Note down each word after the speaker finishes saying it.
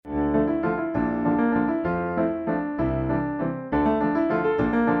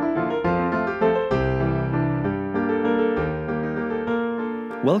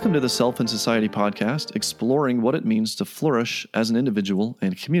Welcome to the Self and Society podcast, exploring what it means to flourish as an individual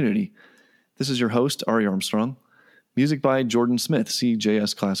and community. This is your host, Ari Armstrong. Music by Jordan Smith,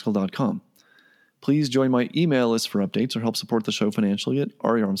 cjsclassical.com. Please join my email list for updates or help support the show financially at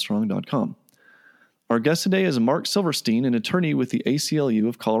ariarmstrong.com. Our guest today is Mark Silverstein, an attorney with the ACLU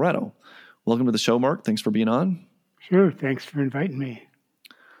of Colorado. Welcome to the show, Mark. Thanks for being on. Sure. Thanks for inviting me.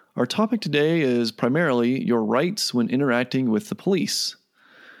 Our topic today is primarily your rights when interacting with the police.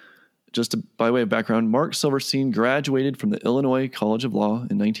 By way of background, Mark Silverstein graduated from the Illinois College of Law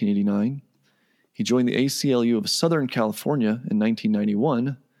in 1989. He joined the ACLU of Southern California in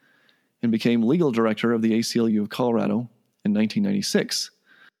 1991 and became legal director of the ACLU of Colorado in 1996.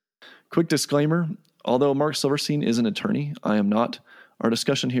 Quick disclaimer, although Mark Silverstein is an attorney, I am not. Our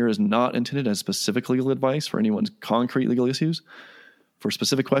discussion here is not intended as specific legal advice for anyone's concrete legal issues. For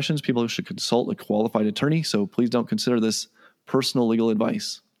specific questions, people should consult a qualified attorney, so please don't consider this personal legal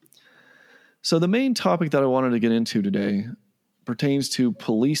advice. So the main topic that I wanted to get into today pertains to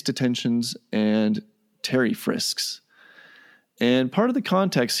police detentions and Terry frisks. And part of the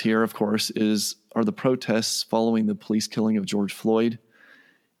context here, of course, are the protests following the police killing of George Floyd.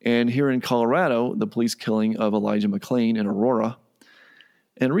 And here in Colorado, the police killing of Elijah McClain in Aurora.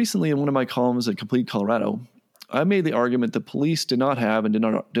 And recently in one of my columns at Complete Colorado, I made the argument that police did not have and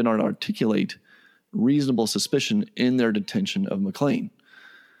did not articulate reasonable suspicion in their detention of McClain.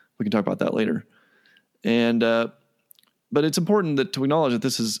 We can talk about that later. But it's important to acknowledge that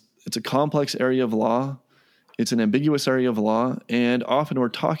it's a complex area of law. It's an ambiguous area of law. And often we're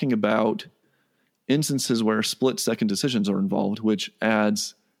talking about instances where split-second decisions are involved, which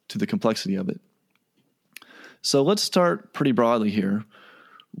adds to the complexity of it. So let's start pretty broadly here.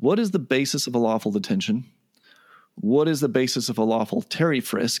 What is the basis of a lawful detention? What is the basis of a lawful Terry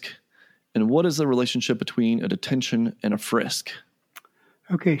frisk? And what is the relationship between a detention and a frisk?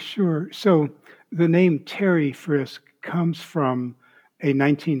 Okay, sure. So the name Terry frisk comes from a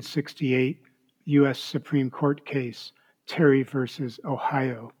 1968 U.S. Supreme Court case, Terry versus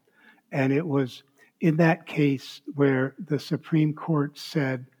Ohio. And it was in that case where the Supreme Court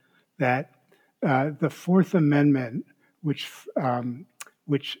said that the Fourth Amendment, which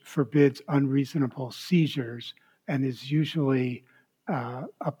forbids unreasonable seizures and is usually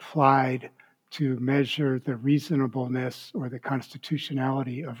applied to measure the reasonableness or the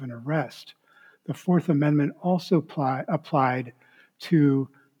constitutionality of an arrest. The Fourth Amendment also applied to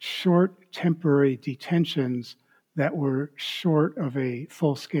short temporary detentions that were short of a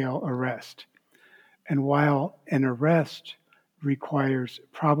full-scale arrest. And while an arrest requires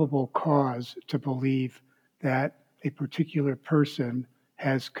probable cause to believe that a particular person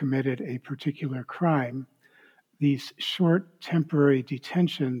has committed a particular crime, these short temporary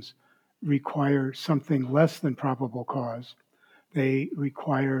detentions require something less than probable cause. They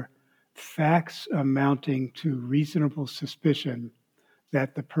require facts amounting to reasonable suspicion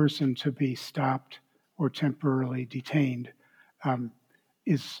that the person to be stopped or temporarily detained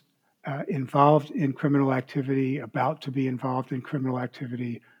is involved in criminal activity, about to be involved in criminal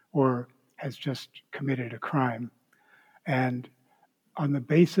activity, or has just committed a crime. And on the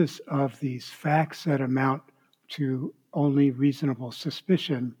basis of these facts that amount to only reasonable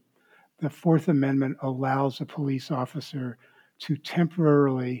suspicion, the Fourth Amendment allows a police officer to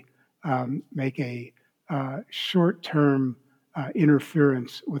temporarily make a short-term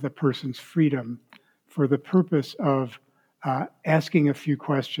interference with a person's freedom for the purpose of asking a few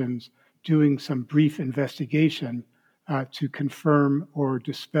questions, doing some brief investigation to confirm or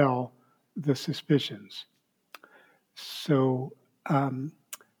dispel the suspicions. So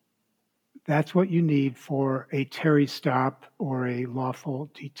that's what you need for a Terry stop or a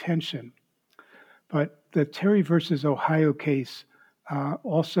lawful detention. But the Terry versus Ohio case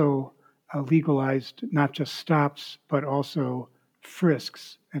also legalized not just stops, but also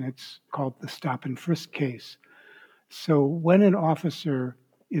frisks, and it's called the stop and frisk case. So when an officer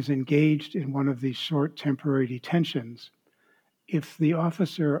is engaged in one of these short temporary detentions, if the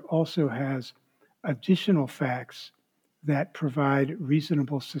officer also has additional facts that provide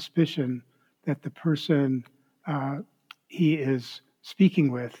reasonable suspicion that the person he is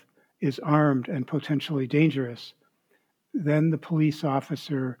speaking with is armed and potentially dangerous, then the police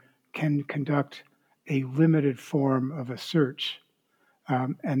officer can conduct a limited form of a search.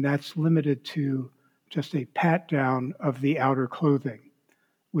 And that's limited to just a pat-down of the outer clothing,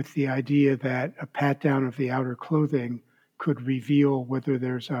 with the idea that a pat-down of the outer clothing could reveal whether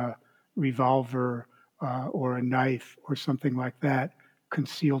there's a revolver or a knife or something like that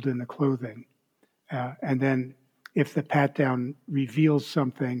concealed in the clothing. And then if the pat-down reveals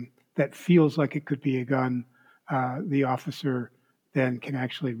something that feels like it could be a gun, the officer then can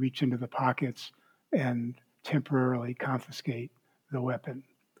actually reach into the pockets and temporarily confiscate the weapon.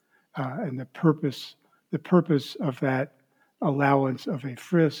 And the purpose of that allowance of a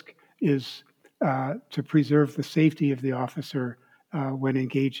frisk is to preserve the safety of the officer when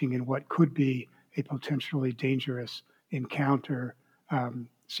engaging in what could be a potentially dangerous encounter,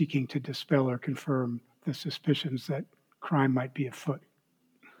 seeking to dispel or confirm the suspicions that crime might be afoot.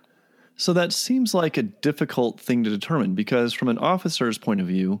 So that seems like a difficult thing to determine because from an officer's point of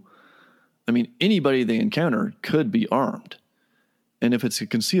view, I mean, anybody they encounter could be armed. And if it's a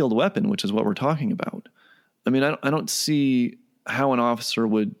concealed weapon, which is what we're talking about, I mean, I don't see how an officer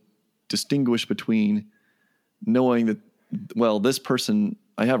would distinguish between knowing that, well, this person,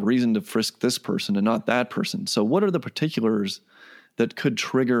 I have reason to frisk this person and not that person. So what are the particulars that could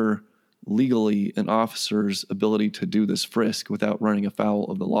trigger legally an officer's ability to do this frisk without running afoul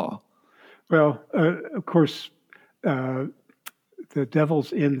of the law? Well, of course, the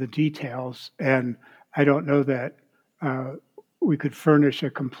devil's in the details, and I don't know that we could furnish a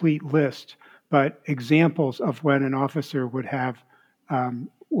complete list, but examples of when an officer would have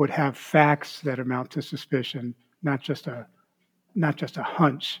facts that amount to suspicion, not just a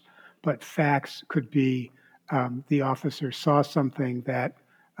hunch, but facts could be the officer saw something that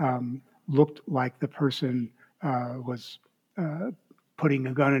looked like the person was putting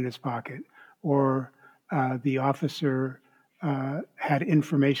a gun in his pocket, or the officer had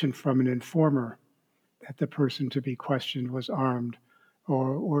information from an informer that the person to be questioned was armed,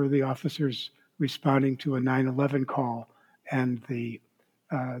 or the officers responding to a 9/11 call and the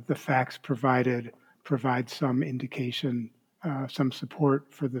facts provide some indication, some support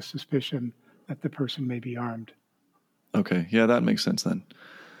for the suspicion that the person may be armed. Okay, yeah, that makes sense then.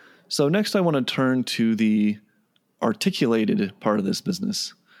 So next I want to turn to the articulated part of this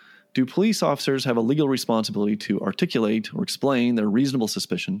business. Do police officers have a legal responsibility to articulate or explain their reasonable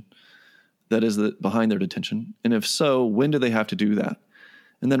suspicion that is behind their detention? And if so, when do they have to do that?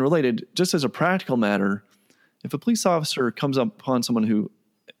 And then related, just as a practical matter, if a police officer comes upon someone who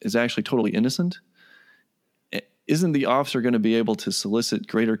is actually totally innocent, isn't the officer going to be able to solicit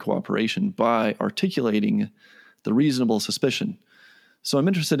greater cooperation by articulating the reasonable suspicion? So I'm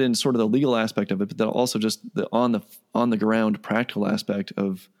interested in sort of the legal aspect of it, but then also just the on the ground practical aspect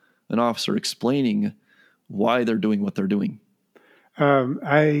of an officer explaining why they're doing what they're doing.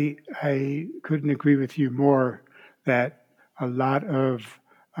 I couldn't agree with you more that a lot of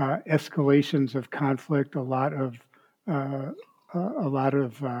escalations of conflict, a lot of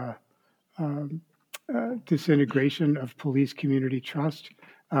disintegration of police community trust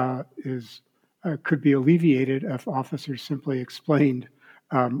could be alleviated if officers simply explained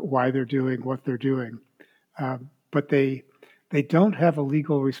why they're doing what they're doing. But they don't have a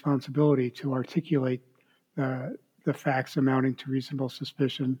legal responsibility to articulate the facts amounting to reasonable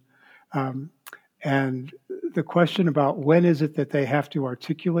suspicion. And the question about when is it that they have to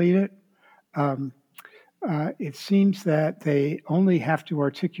articulate it, it seems that they only have to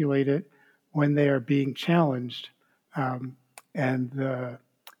articulate it when they are being challenged, and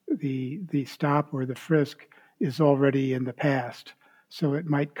the stop or the frisk is already in the past. So it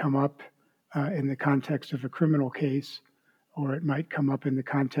might come up in the context of a criminal case, or it might come up in the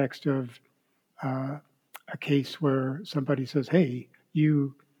context of a case where somebody says, "Hey,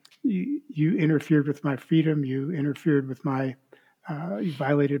 you interfered with my freedom. You interfered with you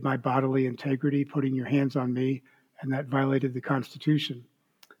violated my bodily integrity, putting your hands on me, and that violated the Constitution."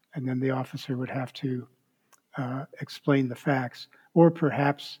 And then the officer would have to explain the facts. Or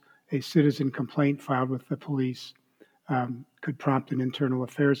perhaps a citizen complaint filed with the police could prompt an internal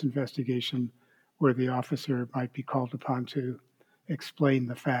affairs investigation where the officer might be called upon to explain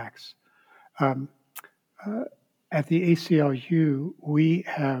the facts. At the ACLU, we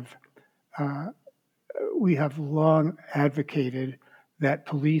have long advocated that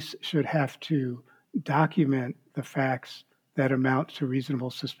police should have to document the facts that amount to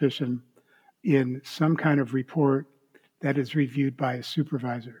reasonable suspicion in some kind of report that is reviewed by a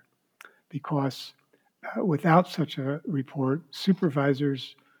supervisor. Because without such a report,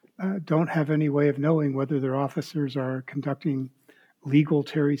 supervisors don't have any way of knowing whether their officers are conducting legal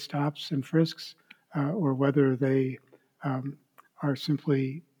Terry stops and frisks or whether they are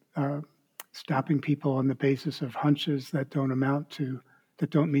simply stopping people on the basis of hunches that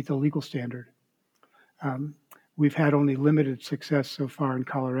don't meet the legal standard. We've had only limited success so far in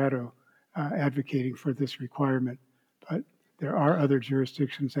Colorado advocating for this requirement, but there are other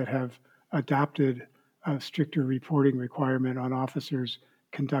jurisdictions that have adopted a stricter reporting requirement on officers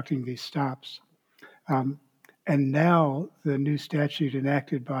conducting these stops. And now the new statute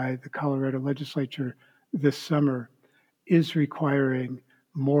enacted by the Colorado legislature this summer is requiring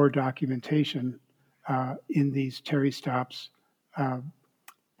more documentation in these Terry stops,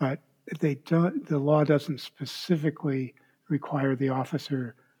 but the law doesn't specifically require the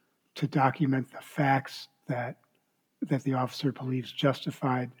officer to document the facts that the officer believes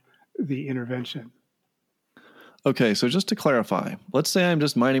justified the intervention. Okay, so just to clarify, let's say I'm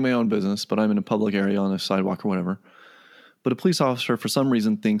just minding my own business, but I'm in a public area on a sidewalk or whatever, but a police officer for some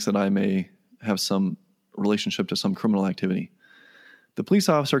reason thinks that I may have some relationship to some criminal activity. The police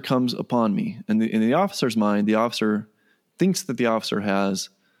officer comes upon me, and in the officer's mind, the officer thinks that the officer has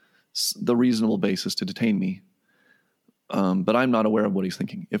the reasonable basis to detain me, but I'm not aware of what he's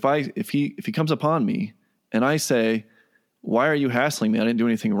thinking. If he comes upon me and I say, "Why are you hassling me? I didn't do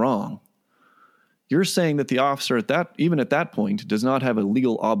anything wrong." You're saying that the officer even at that point does not have a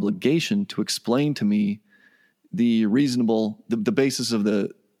legal obligation to explain to me the basis of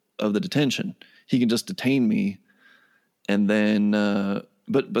the detention. He can just detain me, and then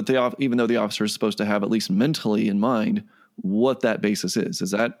even though the officer is supposed to have at least mentally in mind what that basis is.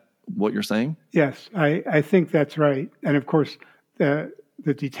 Is that what you're saying? Yes, I think that's right. And of course, the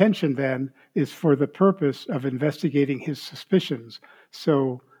detention then is for the purpose of investigating his suspicions.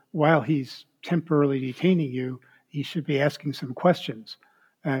 So while he's temporarily detaining you, he should be asking some questions.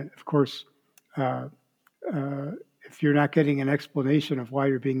 And of course, if you're not getting an explanation of why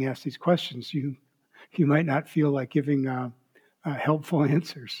you're being asked these questions, you might not feel like giving helpful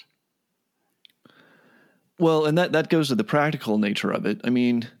answers. Well, and that goes to the practical nature of it. I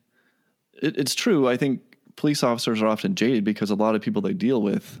mean, it's true. I think police officers are often jaded because a lot of people they deal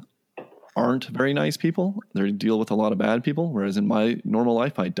with aren't very nice people. They deal with a lot of bad people, whereas in my normal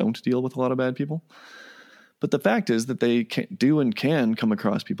life, I don't deal with a lot of bad people. But the fact is that they can come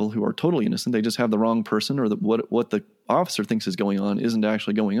across people who are totally innocent. They just have the wrong person, or what the officer thinks is going on isn't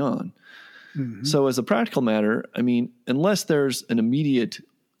actually going on. Mm-hmm. So as a practical matter, I mean, unless there's an immediate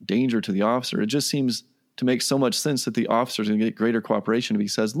danger to the officer, it just seems to make so much sense that the officer is going to get greater cooperation if he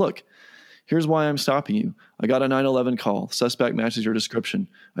says, "Look, here's why I'm stopping you. I got a 911 call. The suspect matches your description.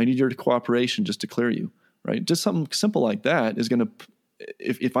 I need your cooperation just to clear you," right? Just something simple like that is going to,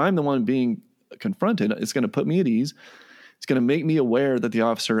 if I'm the one being confronted, it's going to put me at ease. It's going to make me aware that the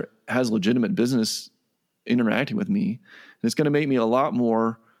officer has legitimate business interacting with me. And it's going to make me a lot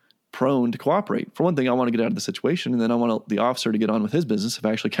more prone to cooperate. For one thing, I want to get out of the situation, and then I want the officer to get on with his business of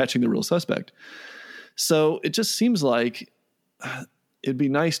actually catching the real suspect. So it just seems like it'd be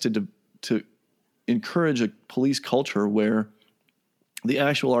nice to encourage a police culture where the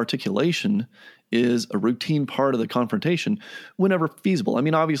actual articulation is a routine part of the confrontation whenever feasible. I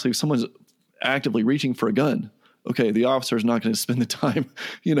mean, obviously, if someone's actively reaching for a gun, okay, the officer is not going to spend the time,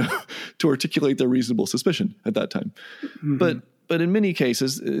 to articulate their reasonable suspicion at that time. Mm-hmm. But in many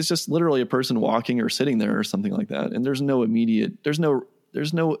cases, it's just literally a person walking or sitting there or something like that, and there's no immediate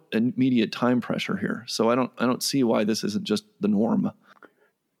time pressure here. So I don't see why this isn't just the norm.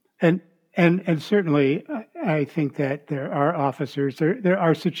 And certainly, I think that there are officers, there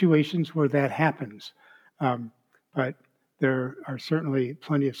are situations where that happens, but there are certainly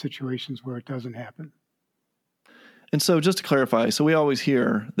plenty of situations where it doesn't happen. And so just to clarify, so we always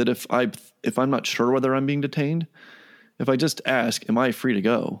hear that if I'm not sure whether I'm being detained, if I just ask, "Am I free to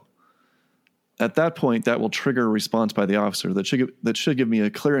go?" at that point, that will trigger a response by the officer that should give me a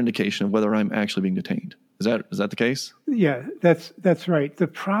clear indication of whether I'm actually being detained. Is that the case? Yeah, that's right. The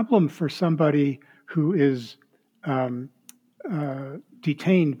problem for somebody who is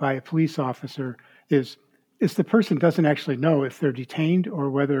detained by a police officer is the person doesn't actually know if they're detained or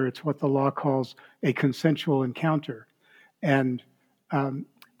whether it's what the law calls a consensual encounter, and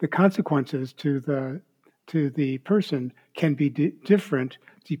the consequences to the person can be different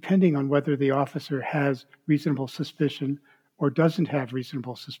depending on whether the officer has reasonable suspicion or doesn't have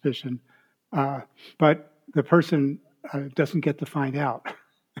reasonable suspicion. But the person doesn't get to find out.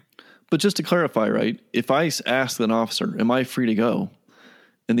 But just to clarify, right, if I ask an officer, "Am I free to go?"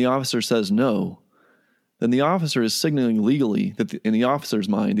 and the officer says no, then the officer is signaling legally that in the officer's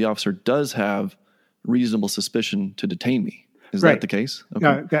mind, the officer does have reasonable suspicion to detain me. Is right. that the case?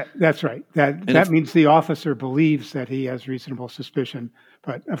 Okay. That's right. That means the officer believes that he has reasonable suspicion.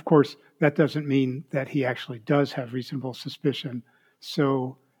 But of course, that doesn't mean that he actually does have reasonable suspicion.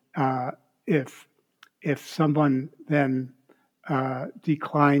 So if someone then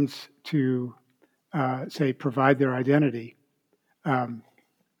declines to, say, provide their identity,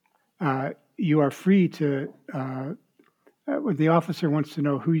 you are free to, when the officer wants to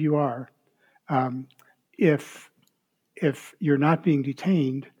know who you are, if you're not being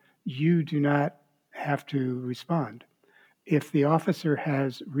detained, you do not have to respond. If the officer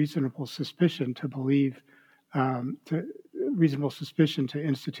has reasonable suspicion to believe to reasonable suspicion to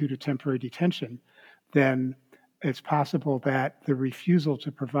institute a temporary detention, then it's possible that the refusal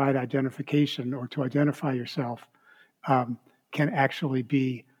to provide identification or to identify yourself can actually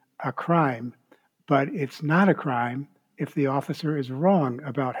be a crime, but it's not a crime if the officer is wrong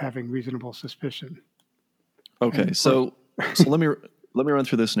about having reasonable suspicion. Okay, so let me run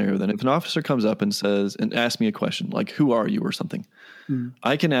through this scenario then. If an officer comes up and says and asks me a question like "Who are you?" or something,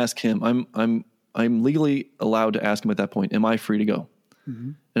 I can ask him. I'm legally allowed to ask him at that point. Am I free to go?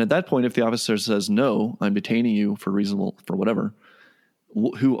 And at that point, if the officer says no, I'm detaining you for whatever.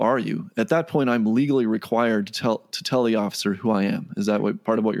 Who are you? At that point, I'm legally required to tell the officer who I am. Is that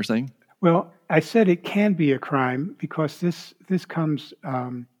part of what you're saying? Well, I said it can be a crime because this comes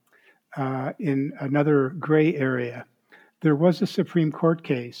in another gray area. There was a Supreme Court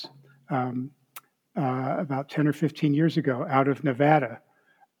case about 10 or 15 years ago out of Nevada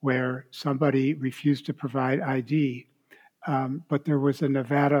where somebody refused to provide ID, but there was a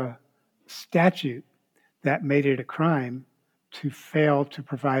Nevada statute that made it a crime to fail to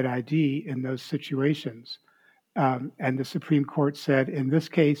provide ID in those situations. And the Supreme Court said, in this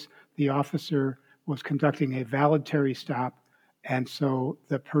case, the officer was conducting a valid Terry stop, and so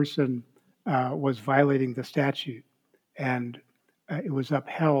the person was violating the statute. And it was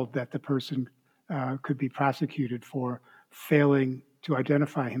upheld that the person could be prosecuted for failing to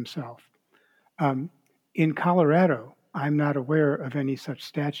identify himself. In Colorado, I'm not aware of any such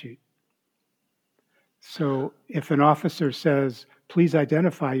statute. So if an officer says, please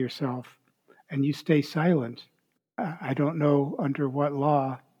identify yourself, and you stay silent, I don't know under what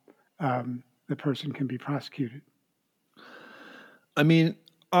law the person can be prosecuted. I mean,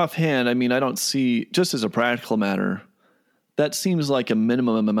 offhand, I don't see, just as a practical matter, that seems like a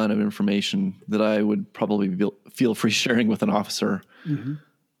minimum amount of information that I would probably feel free sharing with an officer.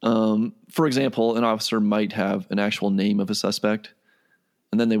 For example, an officer might have an actual name of a suspect,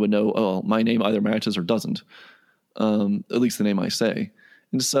 and then they would know, oh, my name either matches or doesn't, at least the name I say.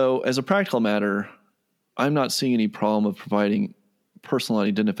 And so as a practical matter, I'm not seeing any problem of providing personal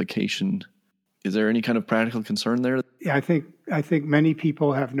identification. Is there any kind of practical concern there? Yeah, I think many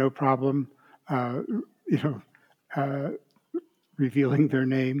people have no problem, revealing their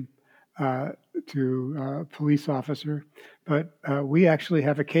name to a police officer. But we actually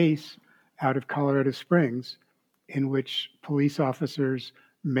have a case out of Colorado Springs in which police officers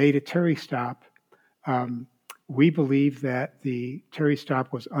made a Terry stop. We believe that the Terry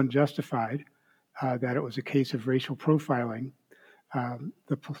stop was unjustified, that it was a case of racial profiling.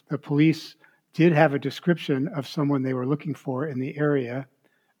 The police did have a description of someone they were looking for in the area,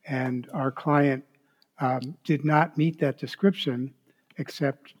 and our client did not meet that description,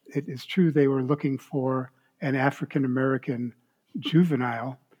 except it is true they were looking for an African-American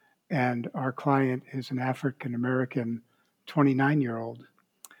juvenile, and our client is an African-American 29-year-old.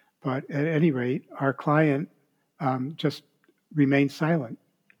 But at any rate, our client just remained silent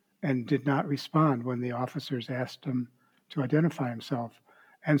and did not respond when the officers asked him to identify himself.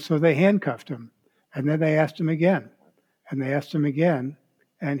 And so they handcuffed him, and then they asked him again, and they asked him again,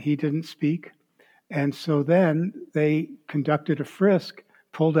 and he didn't speak. And so then they conducted a frisk,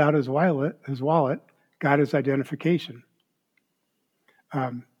 pulled out his wallet, got his identification.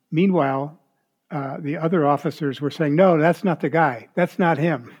 Meanwhile, the other officers were saying, no, that's not the guy. That's not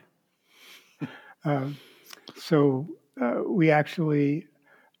him. So we actually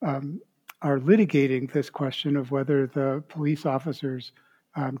are litigating this question of whether the police officers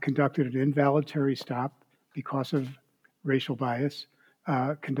conducted an involuntary stop because of racial bias,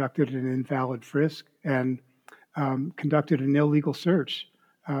 conducted an invalid frisk, and conducted an illegal search,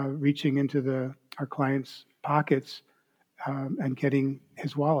 reaching into our client's pockets and getting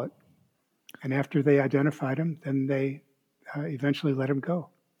his wallet. And after they identified him, then they eventually let him go.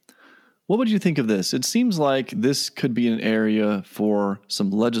 What would you think of this? It seems like this could be an area for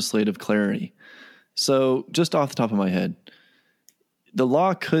some legislative clarity. So just off the top of my head, the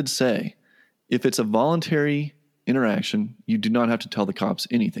law could say if it's a voluntary interaction, you do not have to tell the cops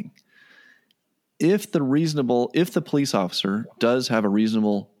anything. If the police officer does have a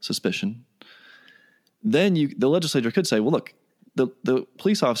reasonable suspicion, then the legislature could say, well, look, the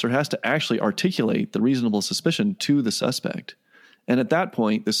police officer has to actually articulate the reasonable suspicion to the suspect. And at that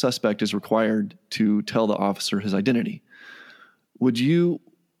point, the suspect is required to tell the officer his identity. Would you,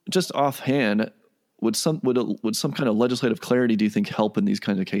 just offhand, would some kind of legislative clarity, do you think, help in these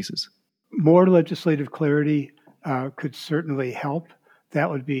kinds of cases? More legislative clarity could certainly help. That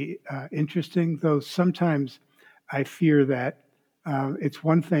would be interesting, though sometimes I fear that it's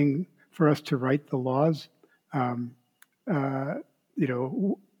one thing for us to write the laws,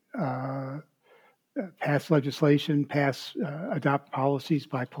 pass legislation, adopt policies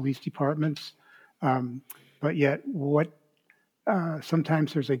by police departments. But yet,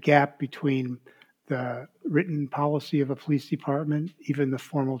 sometimes there's a gap between the written policy of a police department, even the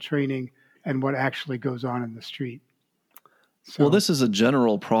formal training, and what actually goes on in the street. So, well, this is a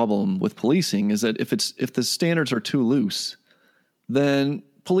general problem with policing, is that if the standards are too loose, then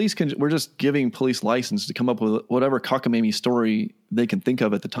we're just giving police license to come up with whatever cockamamie story they can think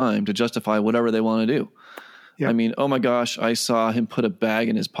of at the time to justify whatever they want to do. Yep. I mean, oh my gosh, I saw him put a bag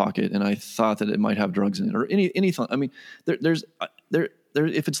in his pocket and I thought that it might have drugs in it, or anything. I mean, there's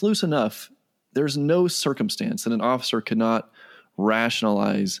if it's loose enough, there's no circumstance that an officer could not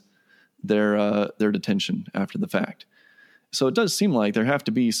rationalize their detention after the fact. So it does seem like there have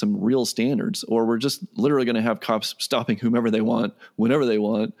to be some real standards, or we're just literally going to have cops stopping whomever they want, whenever they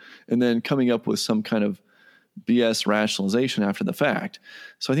want, and then coming up with some kind of BS rationalization after the fact.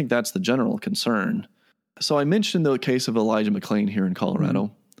 So I think that's the general concern. So I mentioned the case of Elijah McClain here in Colorado.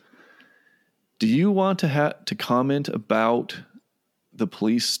 Mm-hmm. Do you want to comment about the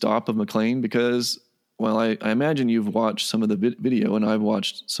police stop of McClain? Because, well, I imagine you've watched some of the video, and I've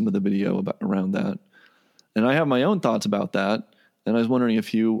watched some of the video around that. And I have my own thoughts about that, and I was wondering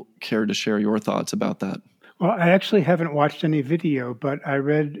if you cared to share your thoughts about that. Well, I actually haven't watched any video, but I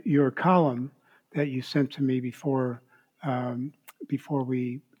read your column that you sent to me before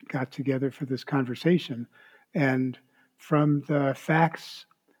we got together for this conversation. And from the facts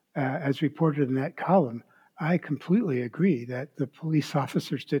as reported in that column, I completely agree that the police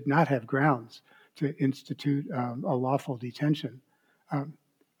officers did not have grounds to institute a lawful detention.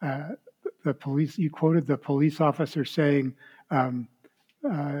 You quoted the police officer saying,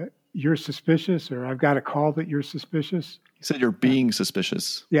 you're suspicious, or I've got a call that you're suspicious. He said you're being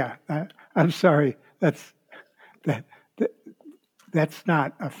suspicious. Yeah, I'm sorry. That's not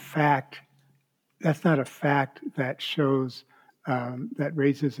a fact. That's not a fact that shows, that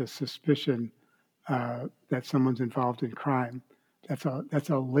raises a suspicion that someone's involved in crime. That's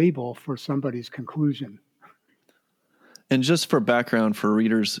a label for somebody's conclusion. And just for background for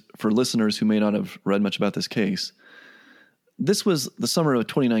listeners who may not have read much about this case, this was the summer of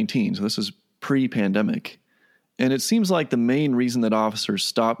 2019, so this is pre-pandemic. And it seems like the main reason that officers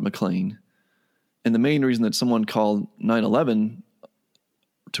stopped McClain, and the main reason that someone called 911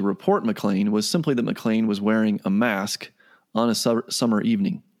 to report McClain, was simply that McClain was wearing a mask on a summer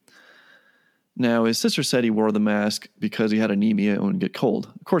evening. Now, his sister said he wore the mask because he had anemia and would get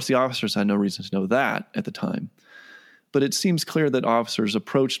cold. Of course, the officers had no reason to know that at the time. But it seems clear that officers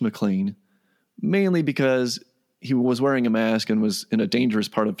approached McClain mainly because he was wearing a mask and was in a dangerous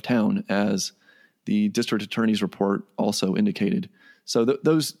part of town, as the district attorney's report also indicated. So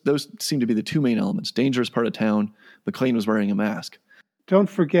those seem to be the two main elements. Dangerous part of town, McClain was wearing a mask. Don't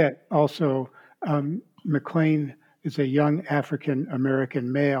forget also, McClain is a young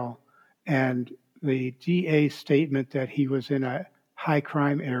African-American male, and the DA's statement that he was in a high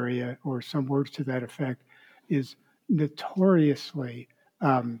crime area, or some words to that effect, is notoriously,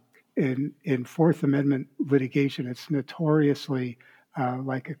 in Fourth Amendment litigation, it's notoriously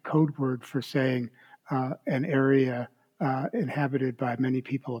like a code word for saying an area inhabited by many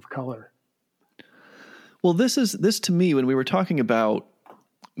people of color. Well, this to me, when we were talking about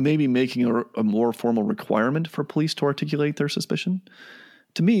maybe making a more formal requirement for police to articulate their suspicion,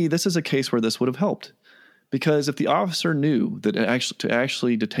 to me, this is a case where this would have helped. Because if the officer knew that to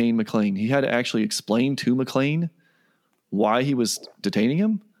actually detain McClain, he had to actually explain to McClain why he was detaining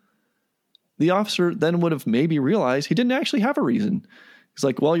him, the officer then would have maybe realized he didn't actually have a reason. He's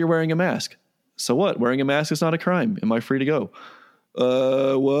like, well, you're wearing a mask. So what? Wearing a mask is not a crime. Am I free to go?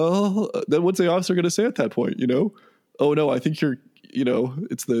 Well, then what's the officer going to say at that point? Oh no, I think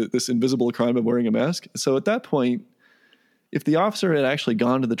it's this invisible crime of wearing a mask. So at that point, if the officer had actually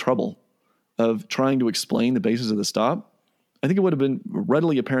gone to the trouble of trying to explain the basis of the stop, I think it would have been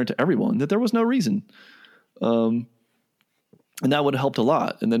readily apparent to everyone that there was no reason. And that would have helped a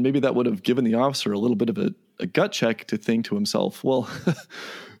lot. And then maybe that would have given the officer a little bit of a gut check to think to himself, well,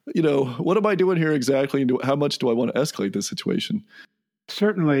 what am I doing here exactly? And how much do I want to escalate this situation?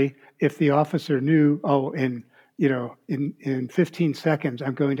 Certainly, if the officer knew, in 15 seconds,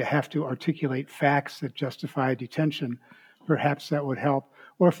 I'm going to have to articulate facts that justify detention, perhaps that would help.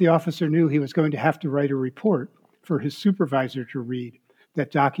 Or if the officer knew he was going to have to write a report for his supervisor to read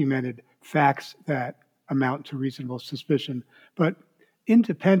that documented facts that amount to reasonable suspicion. But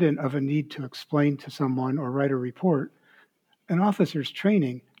independent of a need to explain to someone or write a report, an officer's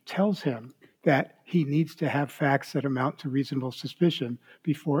training tells him that he needs to have facts that amount to reasonable suspicion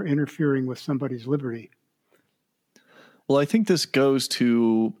before interfering with somebody's liberty. Well, I think this goes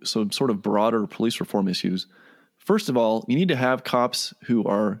to some sort of broader police reform issues. First of all, you need to have cops who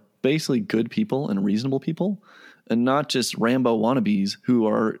are basically good people and reasonable people, and not just Rambo wannabes who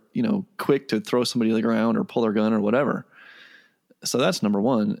are, quick to throw somebody to the ground or pull their gun or whatever. So that's number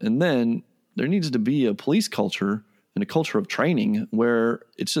one. And then there needs to be a police culture and a culture of training where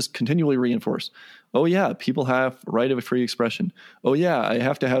it's just continually reinforced. Oh yeah, people have right of free expression. Oh yeah, I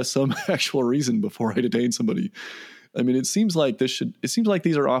have to have some actual reason before I detain somebody. I mean, it seems like these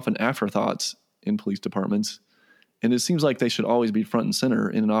are often afterthoughts in police departments. And it seems like they should always be front and center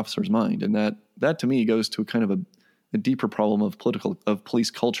in an officer's mind. And that to me goes to a kind of a deeper problem of police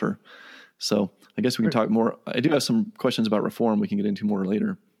culture. So I guess we can talk more. I do have some questions about reform we can get into more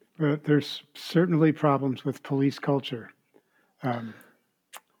later. There's certainly problems with police culture.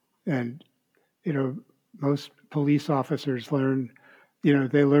 And, most police officers learn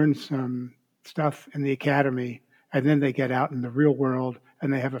some stuff in the academy, and then they get out in the real world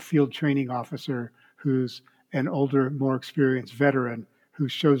and they have a field training officer who's an older, more experienced veteran who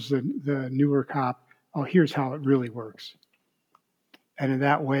shows the newer cop, oh, here's how it really works. And in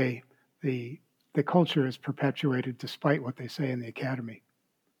that way, the culture is perpetuated despite what they say in the academy.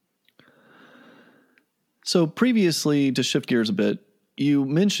 So previously, to shift gears a bit, you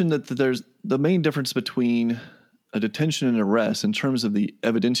mentioned that there's the main difference between a detention and arrest in terms of the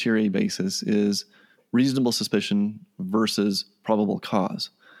evidentiary basis is reasonable suspicion versus probable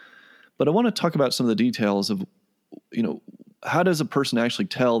cause. But I want to talk about some of the details of, how does a person actually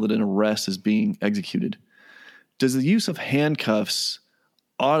tell that an arrest is being executed? Does the use of handcuffs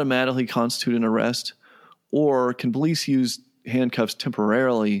automatically constitute an arrest, or can police use handcuffs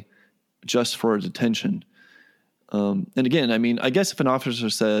temporarily just for a detention? And again, I mean, I guess if an officer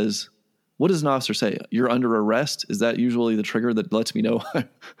says, what does an officer say? You're under arrest? Is that usually the trigger that lets me know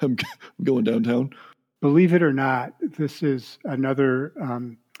I'm going downtown? Believe it or not, this is another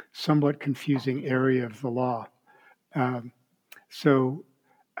somewhat confusing area of the law. So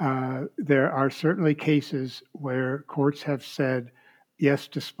there are certainly cases where courts have said, yes,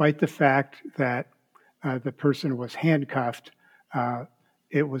 despite the fact that the person was handcuffed,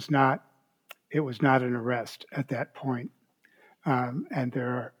 it was not an arrest at that point. And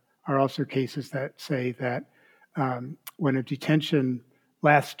there are also cases that say that when a detention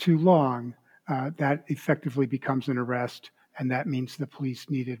lasts too long, that effectively becomes an arrest, and that means the police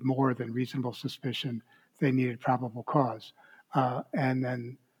needed more than reasonable suspicion. They needed probable cause. And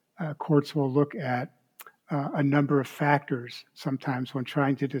then courts will look at a number of factors sometimes when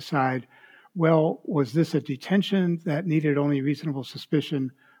trying to decide, well, was this a detention that needed only reasonable suspicion,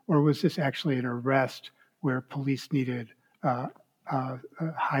 or was this actually an arrest where police needed a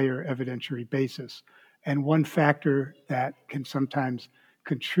higher evidentiary basis? And one factor that can sometimes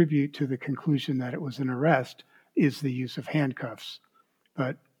contribute to the conclusion that it was an arrest is the use of handcuffs.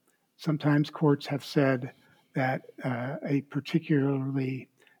 But sometimes courts have said that a particularly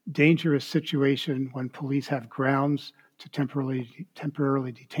dangerous situation when police have grounds to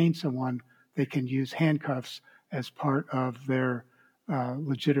temporarily detain someone, they can use handcuffs as part of their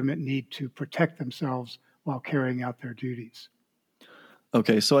legitimate need to protect themselves while carrying out their duties.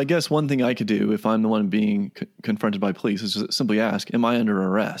 Okay, so I guess one thing I could do if I'm the one being confronted by police is just simply ask, am I under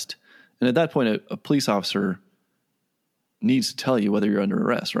arrest? And at that point, a police officer needs to tell you whether you're under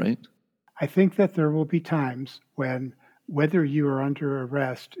arrest, right? I think that there will be times when whether you are under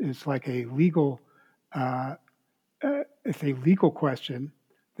arrest is like a legal question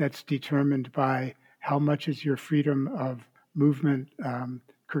that's determined by how much is your freedom of movement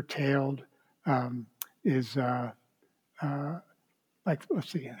curtailed,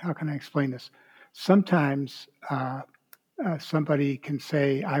 let's see, how can I explain this? Sometimes somebody can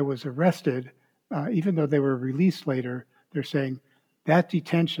say, I was arrested, even though they were released later. They're saying that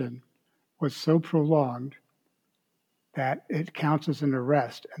detention was so prolonged that it counts as an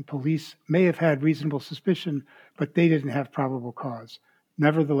arrest, and police may have had reasonable suspicion, but they didn't have probable cause.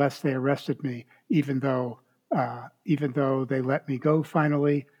 Nevertheless, they arrested me, even though they let me go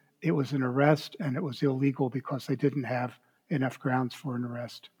finally. It was an arrest, and it was illegal because they didn't have enough grounds for an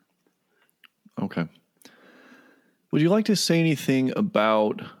arrest. Okay. Would you like to say anything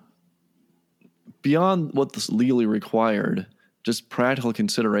about, beyond what's legally required, just practical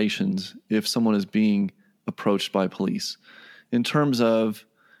considerations if someone is being approached by police? In terms of,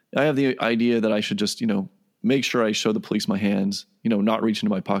 I have the idea that I should just, make sure I show the police my hands, not reach into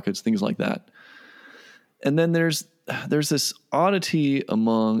my pockets, things like that. And then there's this oddity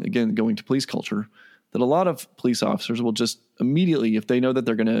among, again, going to police culture, that a lot of police officers will just immediately, if they know that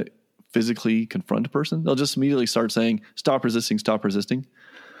they're going to physically confront a person, they'll just immediately start saying, stop resisting, stop resisting.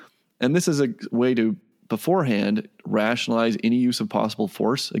 And this is a way to beforehand rationalize any use of possible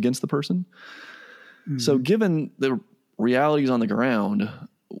force against the person. Mm-hmm. So given the realities on the ground,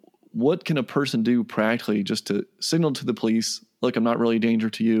 what can a person do practically just to signal to the police, look, I'm not really a danger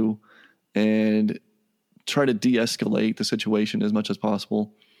to you, and try to de-escalate the situation as much as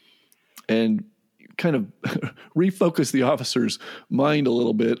possible and kind of refocus the officer's mind a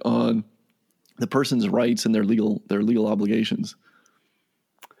little bit on the person's rights and their legal obligations?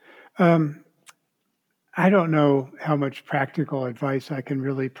 I don't know how much practical advice I can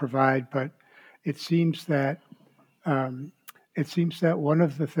really provide, but it seems that one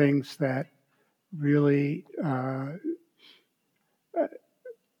of the things that really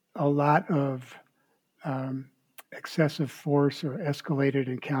a lot of excessive force or escalated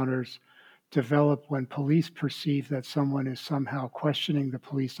encounters develop when police perceive that someone is somehow questioning the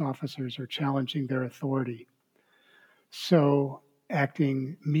police officers or challenging their authority. So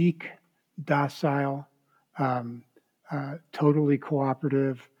acting meek, docile, totally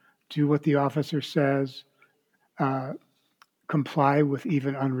cooperative, do what the officer says, comply with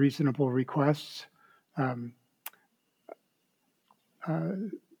even unreasonable requests,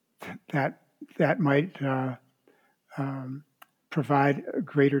 that might provide a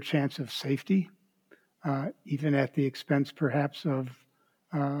greater chance of safety, even at the expense, perhaps, of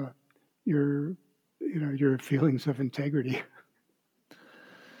your feelings of integrity.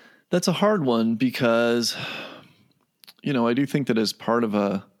 That's a hard one because, I do think that as part of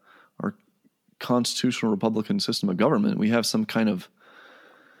our constitutional Republican system of government, we have some kind of,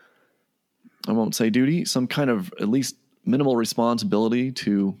 I won't say duty, some kind of at least minimal responsibility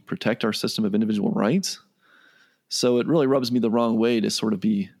to protect our system of individual rights. So it really rubs me the wrong way to sort of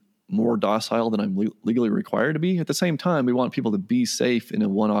be more docile than I'm legally required to be. At the same time, we want people to be safe in a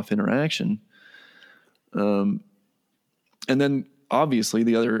one-off interaction. And then obviously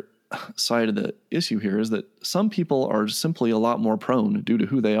the other side of the issue here is that some people are simply a lot more prone, due to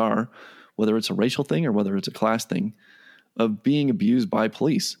who they are, whether it's a racial thing or whether it's a class thing, of being abused by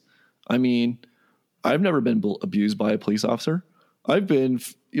police. I mean, I've never been abused by a police officer. I've been,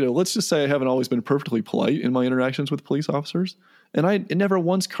 let's just say I haven't always been perfectly polite in my interactions with police officers. And it never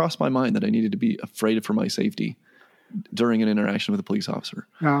once crossed my mind that I needed to be afraid for my safety during an interaction with a police officer.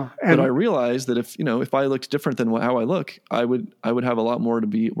 No, but I realized that if I looked different than how I look, I would have a lot more to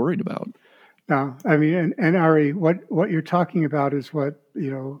be worried about. No, I mean, and Ari, what you're talking about is what,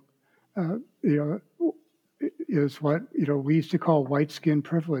 is what, we used to call white skin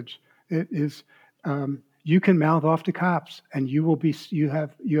privilege. It is, you can mouth off to cops and you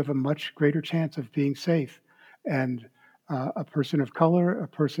have a much greater chance of being safe. And a person of color, a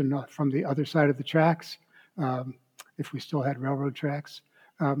person from the other side of the tracks, if we still had railroad tracks,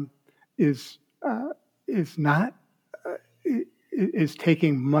 is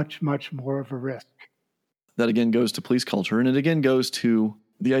taking much, much more of a risk. That again goes to police culture, and it again goes to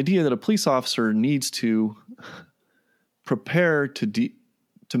the idea that a police officer needs to prepare to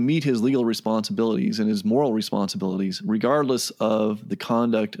meet his legal responsibilities and his moral responsibilities, regardless of the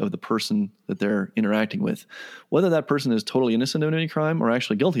conduct of the person that they're interacting with, whether that person is totally innocent of any crime or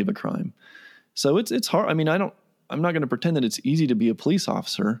actually guilty of a crime. So it's hard. I mean, I'm not going to pretend that it's easy to be a police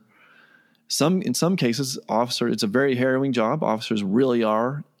officer. In some cases, it's a very harrowing job. Officers really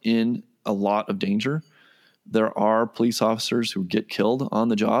are in a lot of danger. There are police officers who get killed on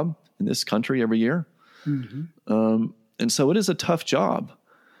the job in this country every year. Mm-hmm. And so it is a tough job.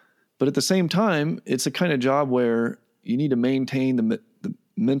 But at the same time, it's a kind of job where you need to maintain the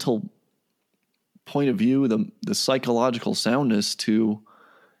mental point of view, the psychological soundness to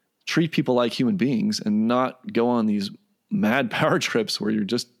treat people like human beings and not go on these mad power trips where you're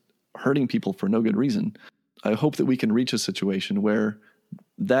just hurting people for no good reason. I hope that we can reach a situation where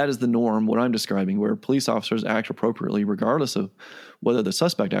that is the norm, what I'm describing, where police officers act appropriately, regardless of whether the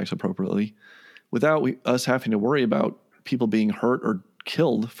suspect acts appropriately, without us having to worry about people being hurt or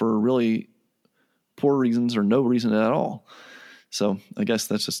killed for really poor reasons or no reason at all. So I guess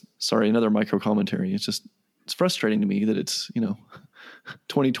that's just, another micro commentary. It's frustrating to me that it's,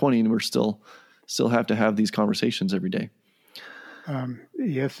 2020 and we're still have to have these conversations every day.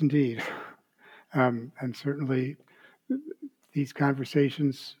 Yes, indeed. And certainly these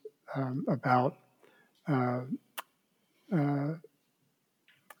conversations about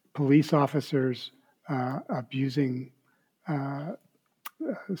police officers abusing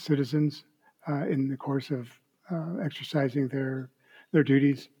citizens in the course of exercising their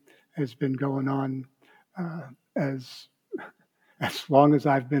duties has been going on as long as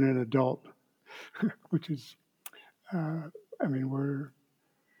I've been an adult, which is,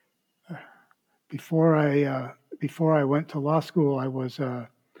 before I went to law school, I was a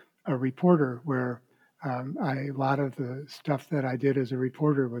reporter where A lot of the stuff that I did as a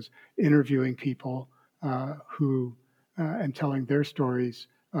reporter was interviewing people who and telling their stories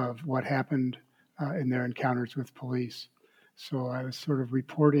of what happened in their encounters with police. So I was sort of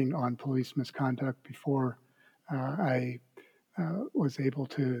reporting on police misconduct before I was able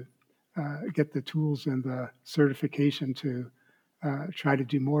to get the tools and the certification to try to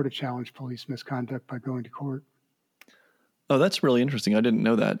do more to challenge police misconduct by going to court. Oh, that's really interesting. I didn't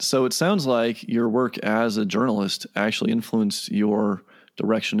know that. So it sounds like your work as a journalist actually influenced your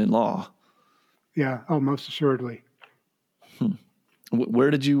direction in law. Yeah, most assuredly.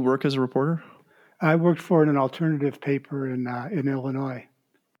 Where did you work as a reporter? I worked for an alternative paper in Illinois.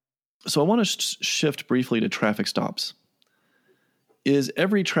 So I want to shift briefly to traffic stops. Is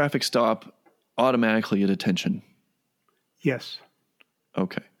every traffic stop automatically a detention? Yes.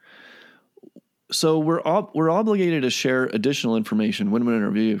 Okay. So we're obligated to share additional information when we're in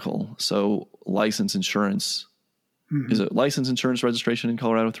our vehicle. So license, insurance. Mm-hmm. Is it license, insurance, registration in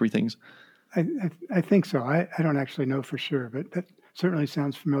Colorado? Three things? I think so. I don't actually know for sure, but that certainly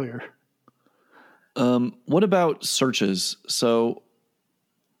sounds familiar. What about searches? So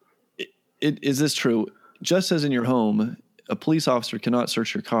is this true? Just as in your home, a police officer cannot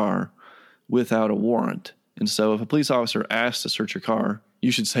search your car without a warrant. And so if a police officer asks to search your car,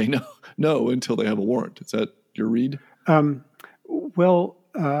 you should say no until they have a warrant. Is that your read? Well,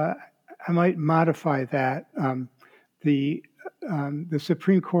 I might modify that. The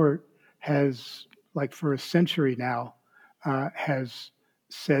Supreme Court has, like for a century now, has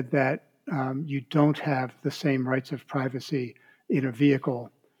said that you don't have the same rights of privacy in a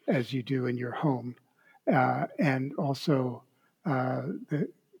vehicle as you do in your home. And also,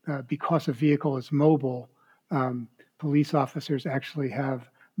 because a vehicle is mobile, police officers actually have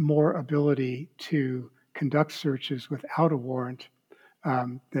more ability to conduct searches without a warrant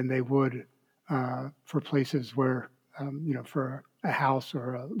than they would for places where, for a house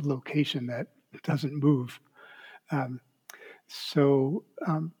or a location that doesn't move. So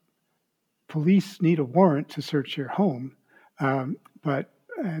police need a warrant to search your home, and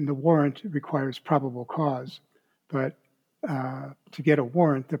the warrant requires probable cause. But to get a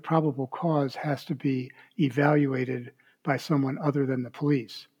warrant, the probable cause has to be evaluated by someone other than the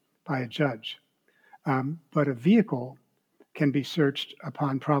police, by a judge. But a vehicle can be searched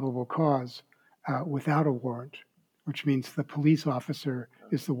upon probable cause without a warrant, which means the police officer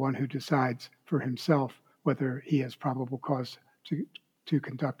is the one who decides for himself whether he has probable cause to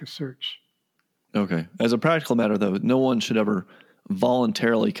conduct a search. Okay. As a practical matter, though, no one should ever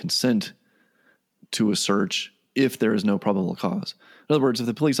voluntarily consent to a search if there is no probable cause. In other words, if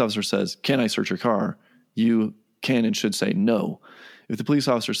the police officer says, "Can I search your car?" you can and should say no. If the police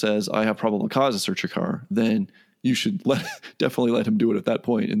officer says, "I have probable cause to search your car," then you should definitely let him do it at that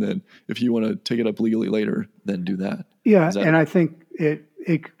point. And then if you want to take it up legally later, then do that. Yeah, and I think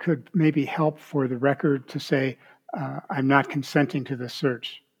it could maybe help for the record to say, I'm not consenting to this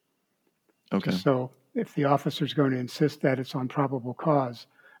search. Okay. So if the officer is going to insist that it's on probable cause,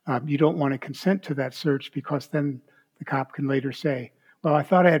 you don't want to consent to that search, because then the cop can later say, well, I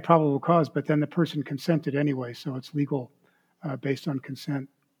thought I had probable cause, but then the person consented anyway, so it's legal based on consent.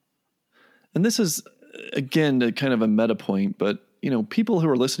 And this is, again, kind of a meta point, but people who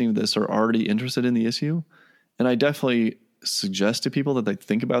are listening to this are already interested in the issue. And I definitely suggest to people that they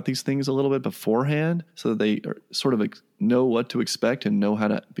think about these things a little bit beforehand so that they sort of know what to expect and know how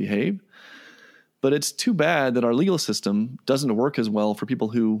to behave. But it's too bad that our legal system doesn't work as well for people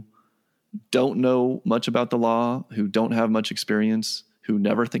who don't know much about the law, who don't have much experience, who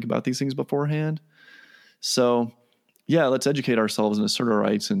never think about these things beforehand. So, yeah, let's educate ourselves and assert our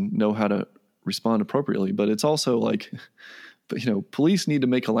rights and know how to respond appropriately. But it's also like, police need to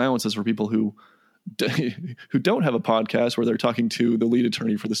make allowances for people who don't have a podcast where they're talking to the lead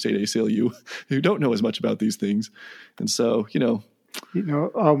attorney for the state ACLU, who don't know as much about these things. And so,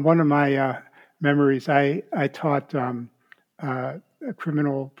 one of my memories, I taught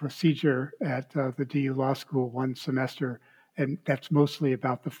criminal procedure at the DU Law School one semester, and that's mostly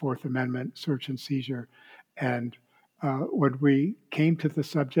about the Fourth Amendment, search and seizure. And when we came to the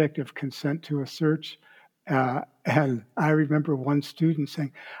subject of consent to a search, and I remember one student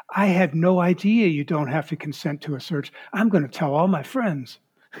saying, I had no idea you don't have to consent to a search. I'm going to tell all my friends.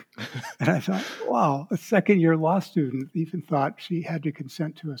 And I thought, wow, a second-year law student even thought she had to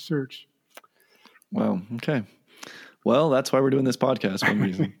consent to a search. Wow. Okay. Well, that's why we're doing this podcast, one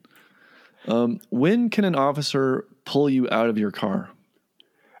reason. When can an officer pull you out of your car?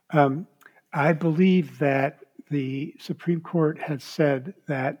 I believe that the Supreme Court has said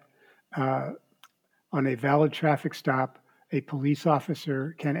that on a valid traffic stop, a police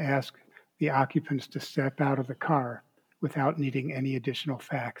officer can ask the occupants to step out of the car without needing any additional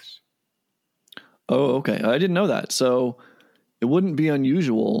facts. Oh, okay. I didn't know that. So it wouldn't be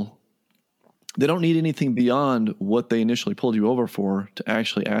unusual. They don't need anything beyond what they initially pulled you over for to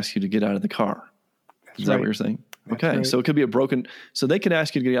actually ask you to get out of the car. Is that what you're saying? That's okay. Right. So it could be so they could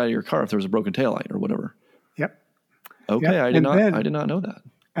ask you to get out of your car if there was a broken taillight or whatever. Yep. Okay. Yep. I did not know that.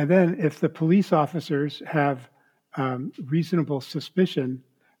 And then if the police officers have reasonable suspicion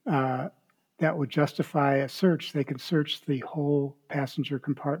that would justify a search, they can search the whole passenger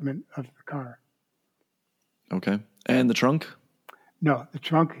compartment of the car. Okay. And the trunk? No, the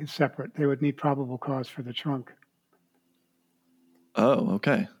trunk is separate. They would need probable cause for the trunk. Oh,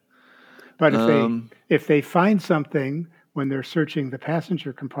 okay. But if they find something when they're searching the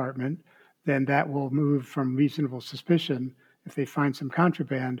passenger compartment, then that will move from reasonable suspicion. If they find some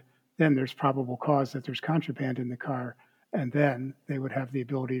contraband, then there's probable cause that there's contraband in the car. And then they would have the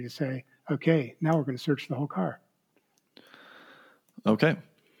ability to say, okay, now we're going to search the whole car. Okay.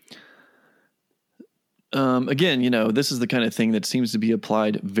 Again, this is the kind of thing that seems to be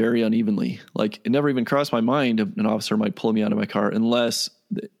applied very unevenly. Like, it never even crossed my mind an officer might pull me out of my car unless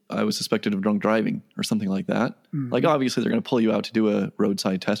I was suspected of drunk driving or something like that. Mm-hmm. Like, obviously, they're going to pull you out to do a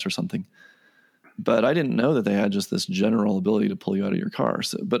roadside test or something. But I didn't know that they had just this general ability to pull you out of your car.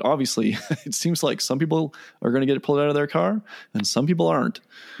 So, but obviously, it seems like some people are going to get pulled out of their car and some people aren't.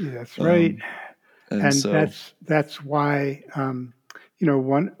 Yeah, that's right. And so, that's why,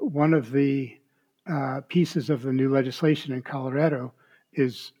 one of the pieces of the new legislation in Colorado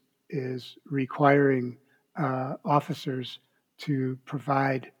is requiring officers to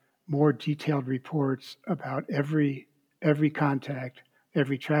provide more detailed reports about every contact,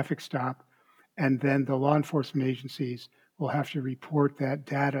 every traffic stop, and then the law enforcement agencies will have to report that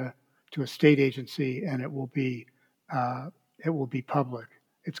data to a state agency, and it will be public.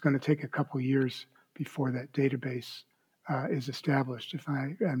 It's going to take a couple years before that database is established, if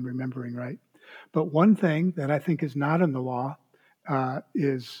I am remembering right. But one thing that I think is not in the law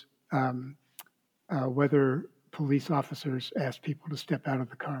is whether police officers ask people to step out of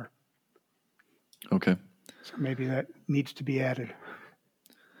the car. Okay. So maybe that needs to be added.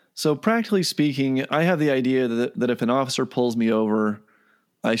 So practically speaking, I have the idea that if an officer pulls me over,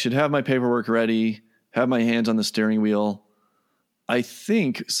 I should have my paperwork ready, have my hands on the steering wheel. I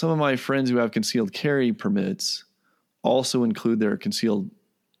think some of my friends who have concealed carry permits also include their concealed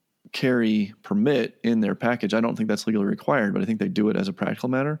carry permit in their package. I don't think that's legally required, but I think they do it as a practical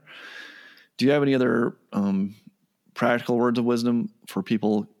matter. Do you have any other practical words of wisdom for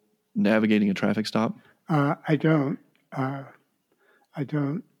people navigating a traffic stop? I don't.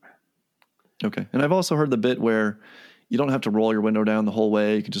 Okay. And I've also heard the bit where you don't have to roll your window down the whole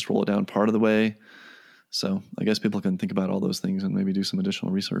way. You can just roll it down part of the way. So I guess people can think about all those things and maybe do some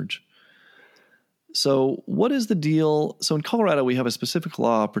additional research. So what is the deal? So in Colorado, we have a specific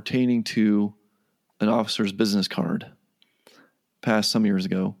law pertaining to an officer's business card passed some years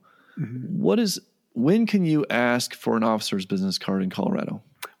ago. Mm-hmm. When can you ask for an officer's business card in Colorado?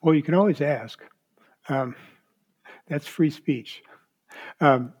 Well, you can always ask. That's free speech.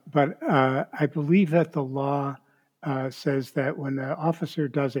 But I believe that the law says that when the officer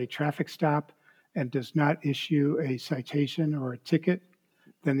does a traffic stop and does not issue a citation or a ticket,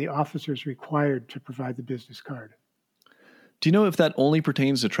 then the officer is required to provide the business card. Do you know if that only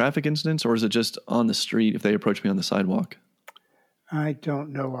pertains to traffic incidents, or is it just on the street if they approach me on the sidewalk? I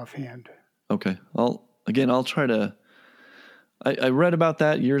don't know offhand. Okay. I'll try to... I read about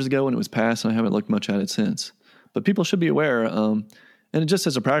that years ago when it was passed, and I haven't looked much at it since. But people should be aware, and just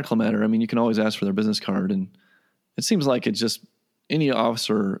as a practical matter, I mean, you can always ask for their business card, and it seems like it's just any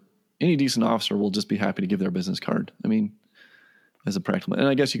decent officer will just be happy to give their business card. I mean, as a practical matter. And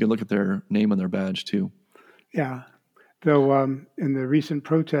I guess you could look at their name on their badge, too. Yeah. Though in the recent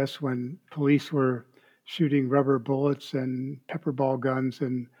protests when police were shooting rubber bullets and pepper ball guns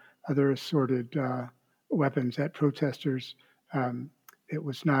and other assorted weapons at protesters, it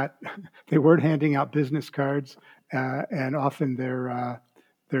was not, they weren't handing out business cards, and often their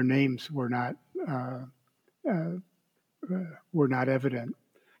names were not evident.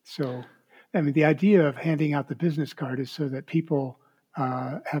 So, I mean, the idea of handing out the business card is so that people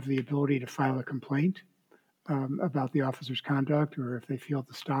have the ability to file a complaint about the officer's conduct, or if they feel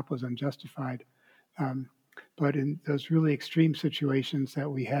the stop was unjustified. But in those really extreme situations that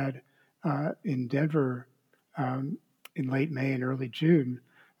we had in Denver in late May and early June,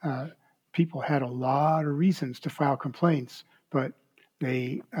 people had a lot of reasons to file complaints, but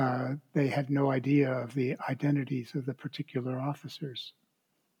they had no idea of the identities of the particular officers.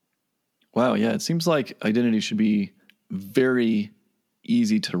 Wow, yeah, it seems like identity should be very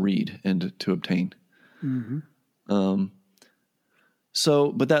easy to read and to obtain. Mm-hmm.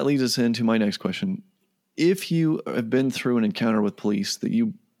 But that leads us into my next question. If you have been through an encounter with police that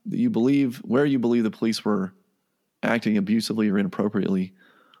you believe the police were acting abusively or inappropriately,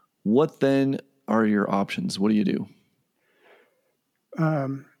 what then are your options? What do you do?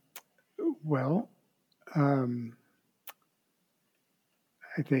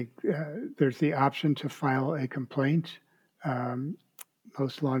 I think there's the option to file a complaint.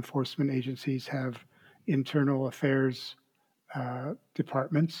 Most law enforcement agencies have internal affairs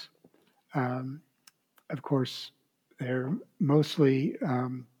departments. Of course, they're mostly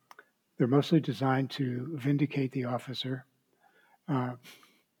designed to vindicate the officer.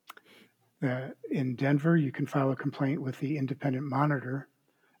 In Denver, you can file a complaint with the Independent Monitor,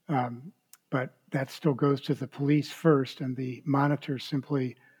 but that still goes to the police first, and the monitor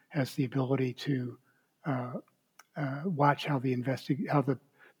simply has the ability to watch how the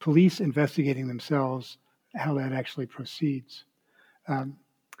police investigating themselves, how that actually proceeds.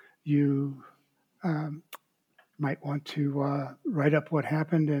 You might want to write up what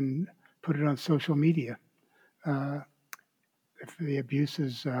happened and put it on social media. If the abuse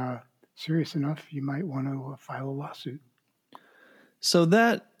is serious enough, you might want to file a lawsuit. So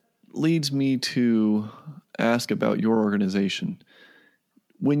that leads me to ask about your organization.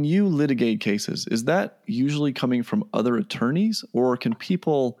 When you litigate cases, is that usually coming from other attorneys, or can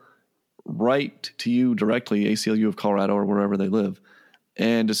people write to you directly, ACLU of Colorado or wherever they live,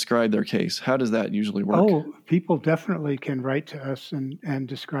 and describe their case? How does that usually work? Oh, people definitely can write to us and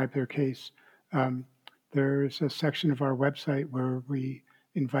describe their case. There's a section of our website where we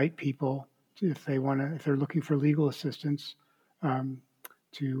invite people if they're looking for legal assistance,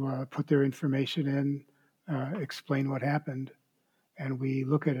 to put their information in, explain what happened, and we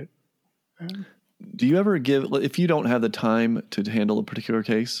look at it. Do you ever if you don't have the time to handle a particular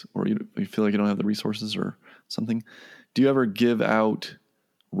case, or you feel like you don't have the resources or something, do you ever give out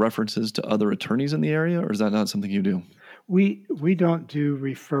references to other attorneys in the area, or is that not something you do? We don't do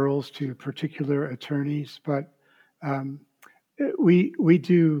referrals to particular attorneys, but we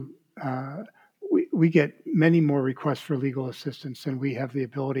do. We get many more requests for legal assistance than we have the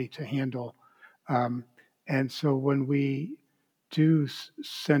ability to handle, and so when we do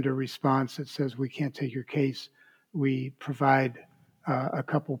send a response that says we can't take your case, we provide a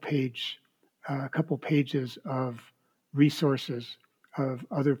couple pages of resources of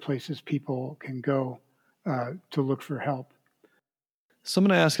other places people can go to look for help. So I'm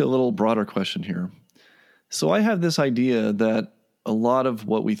going to ask a little broader question here. So I have this idea that a lot of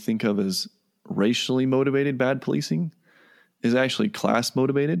what we think of as racially motivated bad policing is actually class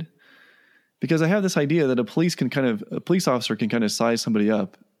motivated. Because I have this idea that a police officer can kind of size somebody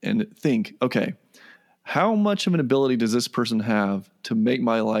up and think, okay, how much of an ability does this person have to make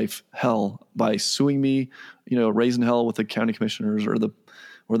my life hell by suing me, raising hell with the county commissioners or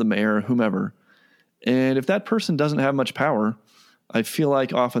the mayor, whomever. And if that person doesn't have much power, I feel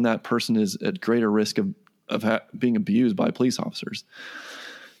like often that person is at greater risk of being abused by police officers.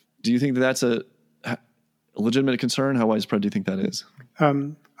 Do you think that that's a legitimate concern? How widespread do you think that is?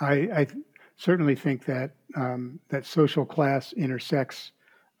 I certainly think that that social class intersects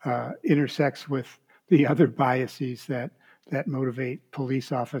with the other biases that motivate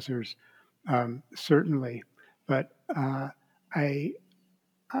police officers, certainly. But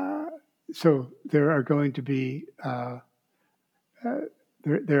so there are going to be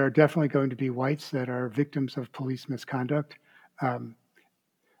there are definitely going to be whites that are victims of police misconduct. But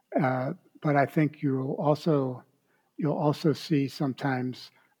I think you'll also see sometimes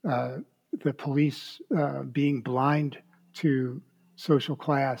the police being blind to social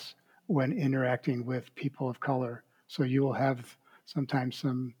class when interacting with people of color. So you will have sometimes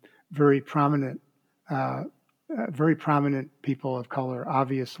some very prominent people of color,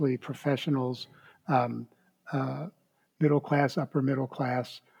 obviously professionals, middle class, upper middle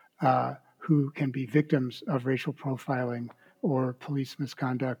class, who can be victims of racial profiling or police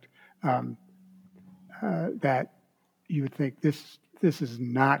misconduct, that you would think this is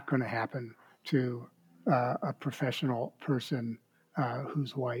not going to happen to a professional person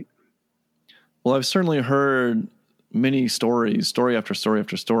who's white. Well, I've certainly heard many stories, story after story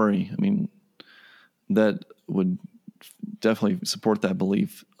after story. I mean, that would definitely support that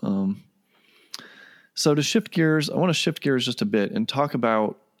belief. So to shift gears, I want to shift gears just a bit and talk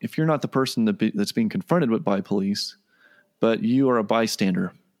about if you're not the person that's being confronted by police, but you are a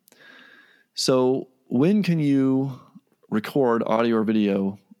bystander. So when can you record audio or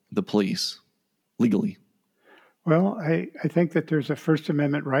video the police legally? Well, I think that there's a First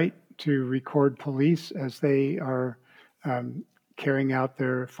Amendment right to record police as they are carrying out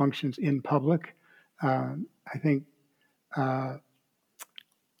their functions in public. I think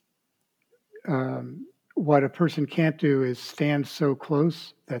what a person can't do is stand so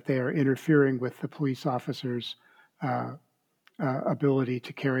close that they are interfering with the police officer's ability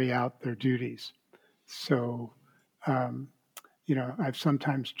to carry out their duties. So, I've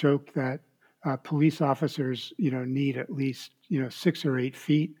sometimes joked that police officers, need at least, 6 or 8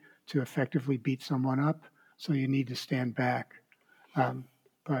 feet to effectively beat someone up. So you need to stand back.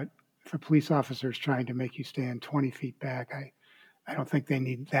 But if a police officer is trying to make you stand 20 feet back, I don't think they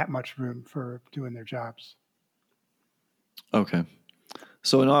need that much room for doing their jobs. Okay.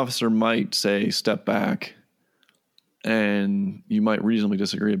 So an officer might say, step back, and you might reasonably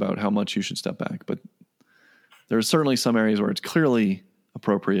disagree about how much you should step back. But there's certainly some areas where it's clearly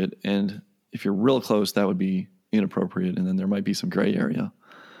appropriate. And if you're real close, that would be inappropriate. And then there might be some gray area.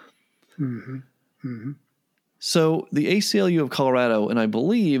 Mm-hmm. Mm-hmm. So the ACLU of Colorado, and I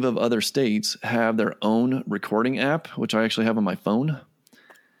believe of other states, have their own recording app, which I actually have on my phone.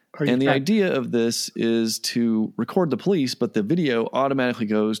 And the idea of this is to record the police, but the video automatically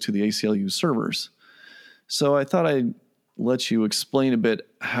goes to the ACLU servers. So I thought I'd let you explain a bit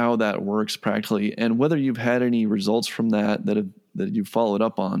how that works practically and whether you've had any results from that you've followed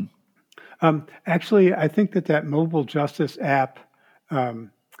up on. Actually, I think that mobile justice app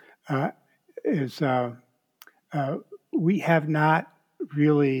is... we have not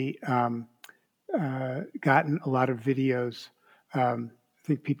really gotten a lot of videos. I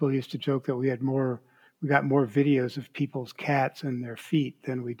think people used to joke that we got more videos of people's cats and their feet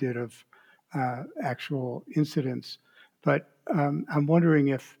than we did of actual incidents. But I'm wondering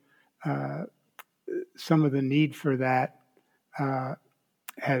if some of the need for that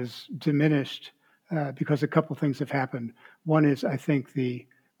has diminished because a couple things have happened. One is, I think,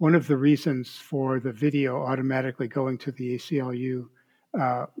 one of the reasons for the video automatically going to the ACLU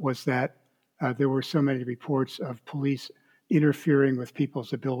was that there were so many reports of police interfering with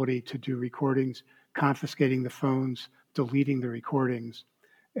people's ability to do recordings, confiscating the phones, deleting the recordings.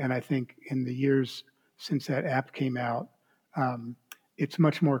 And I think in the years since that app came out, it's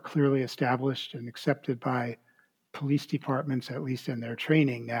much more clearly established and accepted by police departments, at least in their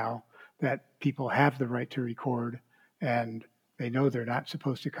training now, that people have the right to record and they know they're not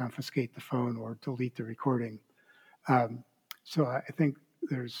supposed to confiscate the phone or delete the recording. So I think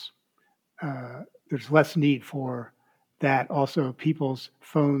there's less need for that. Also, people's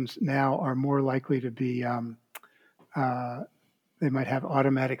phones now are more likely to be, they might have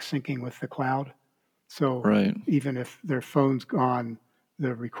automatic syncing with the cloud. So right. Even if their phone's gone,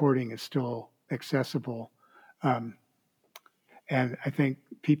 the recording is still accessible. And I think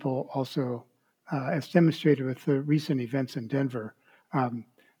people also, as demonstrated with the recent events in Denver,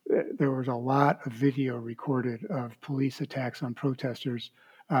 there was a lot of video recorded of police attacks on protesters,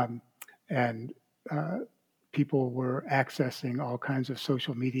 and people were accessing all kinds of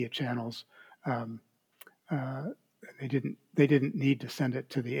social media channels. They didn't need to send it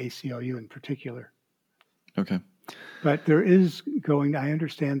to the ACLU in particular. Okay. But there is I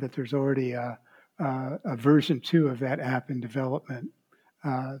understand that there's already a version 2 of that app in development.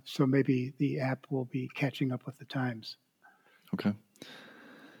 So maybe the app will be catching up with the times. Okay.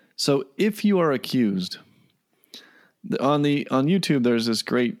 So if you are accused, on YouTube, there's this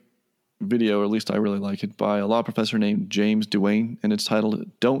great video, or at least I really like it, by a law professor named James Duane, and it's titled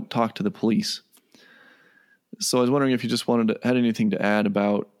 "Don't Talk to the Police." So I was wondering if you just had anything to add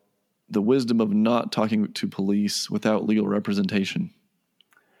about the wisdom of not talking to police without legal representation.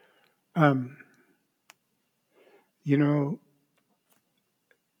 The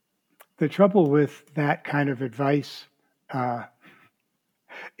trouble with that kind of advice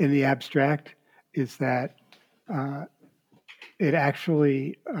in the abstract is that it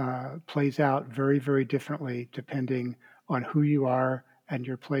actually plays out very, very differently depending on who you are and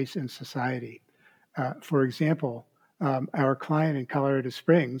your place in society. For example, our client in Colorado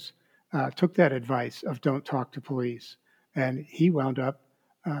Springs took that advice of don't talk to police, and he wound up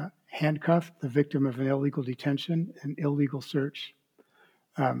handcuffed, the victim of an illegal detention, an illegal search.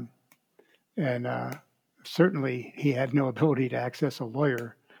 And certainly he had no ability to access a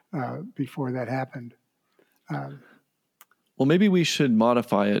lawyer before that happened. Well, maybe we should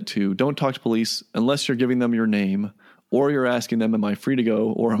modify it to don't talk to police unless you're giving them your name or you're asking them, am I free to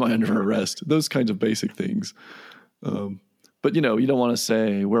go or am I under arrest? Those kinds of basic things. But, you don't want to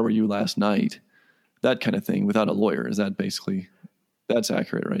say, where were you last night? That kind of thing without a lawyer. Is that basically, that's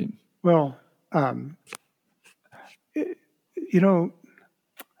accurate, right? Well,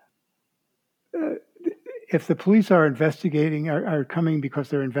 if the police are coming because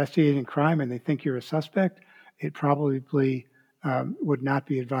they're investigating crime and they think you're a suspect, it probably would not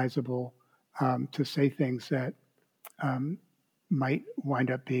be advisable to say things that might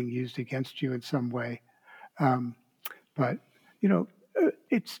wind up being used against you in some way. But,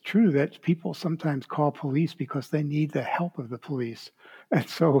 it's true that people sometimes call police because they need the help of the police. And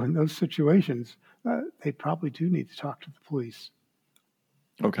so in those situations, they probably do need to talk to the police.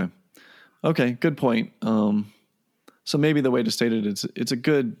 Okay, good point. So maybe the way to state it, it's a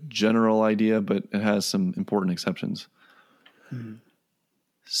good general idea, but it has some important exceptions. Mm-hmm.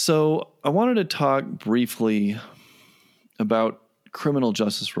 So I wanted to talk briefly about criminal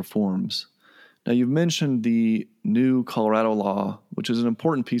justice reforms. Now, you've mentioned the new Colorado law, which is an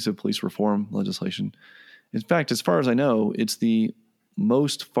important piece of police reform legislation. In fact, as far as I know, it's the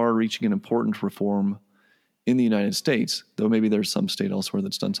most far-reaching and important reform in the United States, though maybe there's some state elsewhere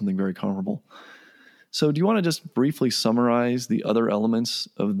that's done something very comparable. So do you want to just briefly summarize the other elements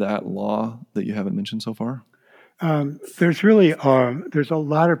of that law that you haven't mentioned so far? There's a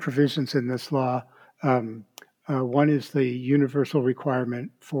lot of provisions in this law. One is the universal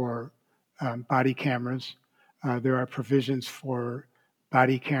requirement for body cameras. There are provisions for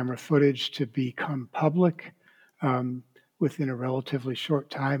body camera footage to become public within a relatively short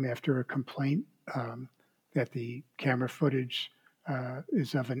time after a complaint that the camera footage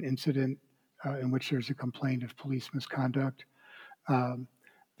is of an incident in which there's a complaint of police misconduct.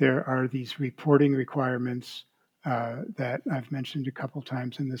 There are these reporting requirements that I've mentioned a couple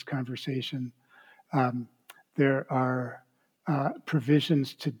times in this conversation. There are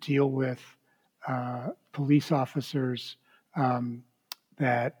provisions to deal with police officers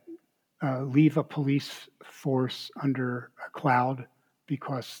that leave a police force under a cloud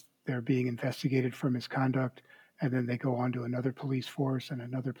because they're being investigated for misconduct, and then they go on to another police force and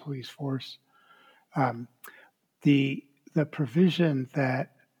another police force. The provision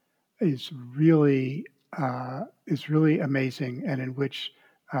that is really amazing, and in which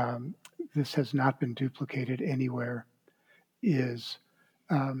this has not been duplicated anywhere, is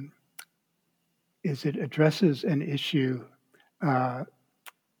it addresses an issue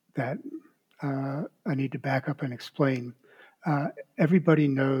that I need to back up and explain. Everybody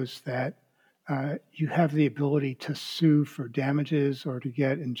knows that you have the ability to sue for damages or to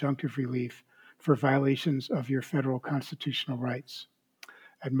get injunctive relief for violations of your federal constitutional rights.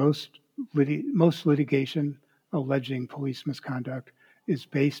 And most litigation alleging police misconduct is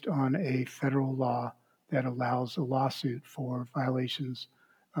based on a federal law that allows a lawsuit for violations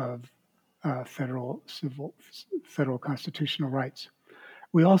of federal constitutional rights.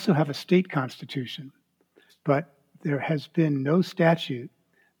 We also have a state constitution, but there has been no statute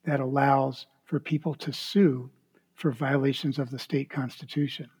that allows for people to sue for violations of the state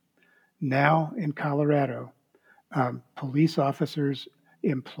constitution. Now in Colorado, police officers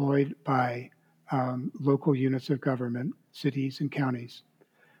employed by local units of government, cities and counties,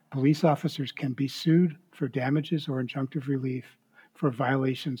 police officers can be sued for damages or injunctive relief for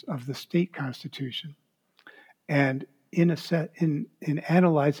violations of the state constitution. And in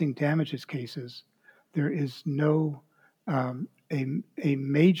analyzing damages cases, there is no a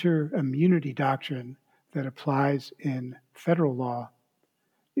major immunity doctrine that applies in federal law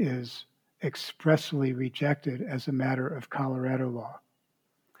is expressly rejected as a matter of Colorado law.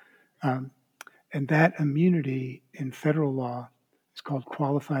 And that immunity in federal law is called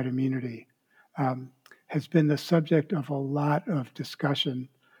qualified immunity, has been the subject of a lot of discussion.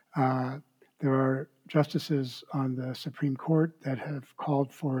 There are justices on the Supreme Court that have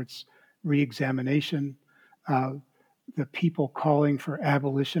called for its reexamination. The people calling for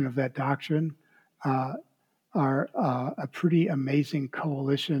abolition of that doctrine are a pretty amazing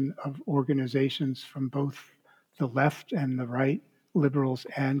coalition of organizations from both the left and the right, liberals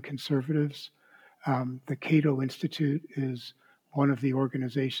and conservatives. The Cato Institute is one of the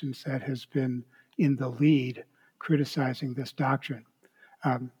organizations that has been in the lead criticizing this doctrine.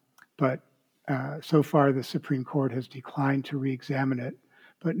 But so far, the Supreme Court has declined to re-examine it.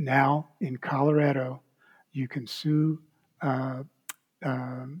 But now in Colorado, you can sue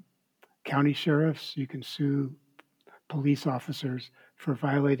county sheriffs, you can sue police officers for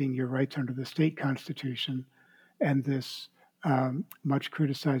violating your rights under the state constitution, and this much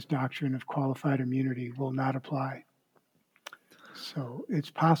criticized doctrine of qualified immunity will not apply. So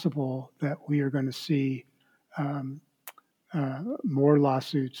it's possible that we are going to see more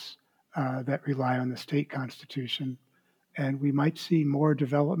lawsuits that rely on the state constitution, and we might see more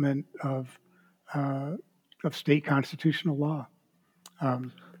development of state constitutional law.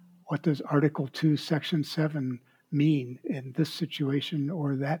 What does Article 2, Section 7 mean in this situation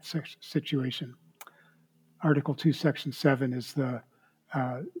or that situation? Article 2, Section 7 is the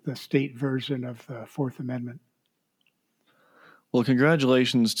state version of the Fourth Amendment. Well,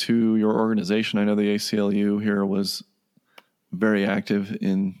 congratulations to your organization. I know the ACLU here was very active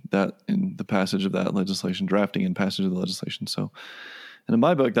in the passage of that legislation, drafting and passage of the legislation. So, and in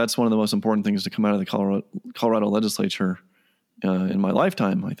my book, that's one of the most important things to come out of the Colorado legislature in my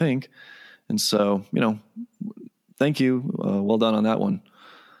lifetime, I think. And so, thank you. Well done on that one.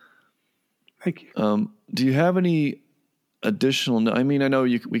 Thank you. Do you have any additional? I mean, I know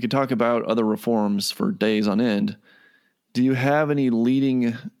we could talk about other reforms for days on end. Do you have any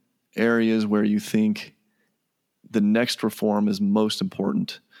leading areas where you think the next reform is most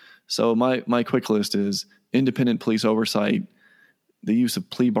important? So my quick list is independent police oversight, the use of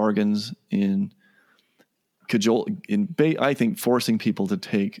plea bargains I think forcing people to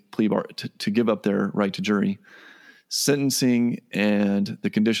take to give up their right to jury, sentencing, and the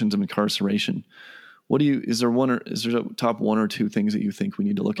conditions of incarceration. Is there a top one or two things that you think we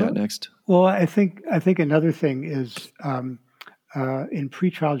need to look at next? Well, I think another thing is in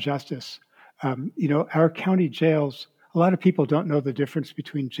pretrial justice. Our county jails. A lot of people don't know the difference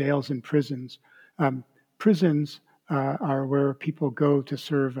between jails and prisons. Prisons are where people go to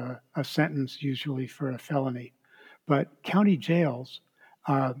serve a sentence, usually for a felony. But county jails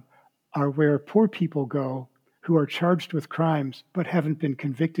are where poor people go who are charged with crimes but haven't been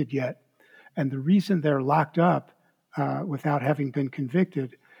convicted yet. And the reason they're locked up without having been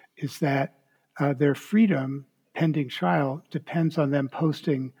convicted is that their freedom pending trial depends on them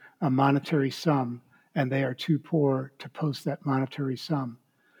posting a monetary sum, and they are too poor to post that monetary sum.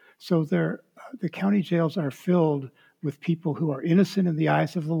 So the county jails are filled with people who are innocent in the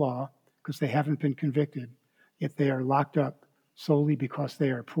eyes of the law because they haven't been convicted, yet they are locked up solely because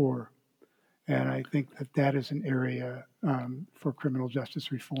they are poor. And I think that is an area for criminal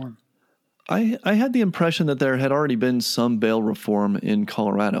justice reform. I had the impression that there had already been some bail reform in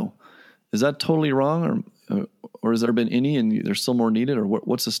Colorado. Is that totally wrong, or has there been any, and there's still more needed, or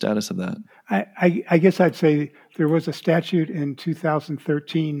what's the status of that? I guess I'd say there was a statute in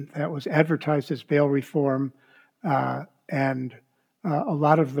 2013 that was advertised as bail reform, and a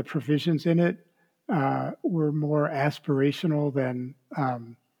lot of the provisions in it were more aspirational than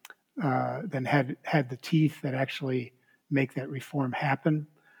had the teeth that actually make that reform happen.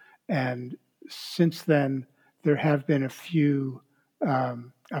 And since then, there have been a few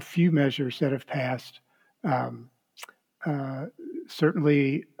measures that have passed.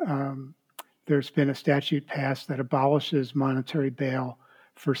 Certainly, there's been a statute passed that abolishes monetary bail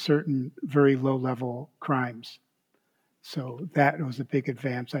for certain very low-level crimes. So that was a big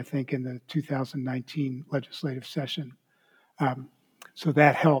advance, I think, in the 2019 legislative session. So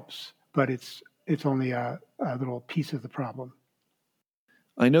that helps, but it's only a little piece of the problem.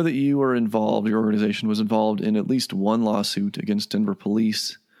 I know that your organization was involved in at least one lawsuit against Denver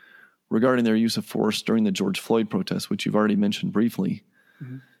police regarding their use of force during the George Floyd protests, which you've already mentioned briefly.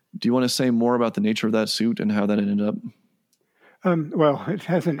 Mm-hmm. Do you want to say more about the nature of that suit and how that ended up? Well, it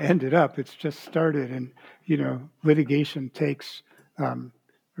hasn't ended up. It's just started. And, litigation takes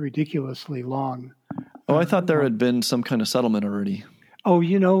ridiculously long. Oh, I thought there had been some kind of settlement already. Oh,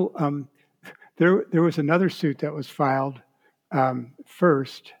 there was another suit that was filed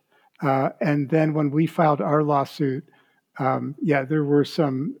first. And then when we filed our lawsuit, there were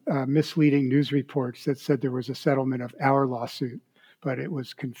some misleading news reports that said there was a settlement of our lawsuit, but it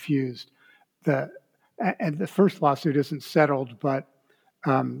was confused. And the first lawsuit isn't settled, but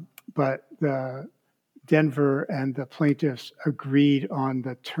the Denver and the plaintiffs agreed on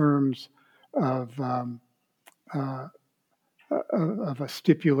the terms of a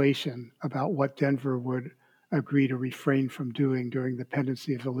stipulation about what Denver would agree to refrain from doing during the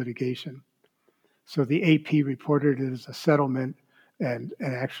pendency of the litigation. So the AP reported it as a settlement and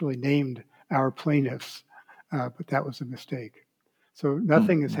actually named our plaintiffs, but that was a mistake. So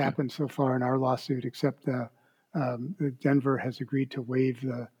nothing has happened so far in our lawsuit except the Denver has agreed to waive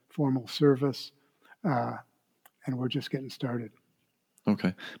the formal service, and we're just getting started.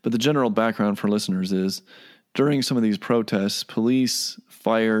 Okay. But the general background for listeners is during some of these protests, police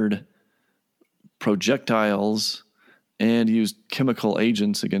fired projectiles and used chemical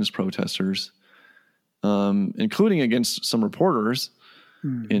agents against protesters, including against some reporters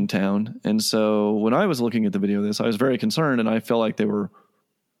in town. And so when I was looking at the video of this, I was very concerned, and I felt like it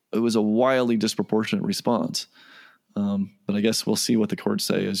was a wildly disproportionate response. But I guess we'll see what the courts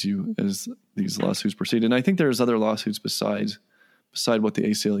say as these lawsuits proceed. And I think there's other lawsuits beside what the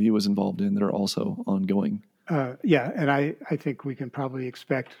ACLU was involved in that are also ongoing. And I think we can probably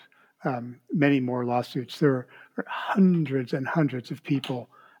expect many more lawsuits. There are hundreds and hundreds of people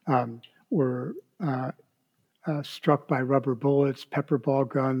were struck by rubber bullets, pepper ball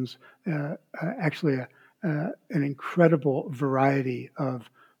guns. Actually, an incredible variety of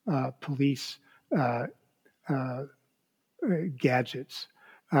police gadgets.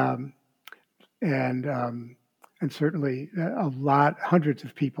 Um, and certainly hundreds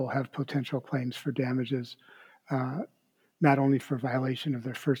of people have potential claims for damages, not only for violation of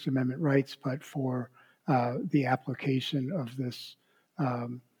their First Amendment rights, but for the application of this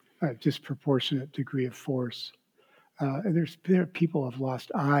disproportionate degree of force. People have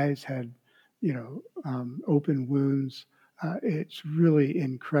lost eyes, had open wounds. It's really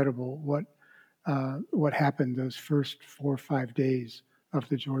incredible what happened those first 4 or 5 days of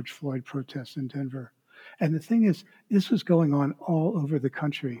the George Floyd protests in Denver. And the thing is, this was going on all over the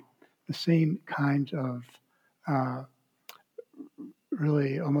country, the same kind of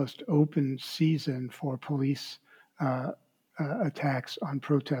really almost open season for police attacks on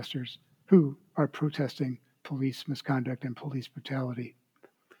protesters who are protesting police misconduct and police brutality.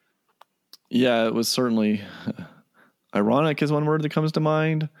 Yeah, it was certainly ironic is one word that comes to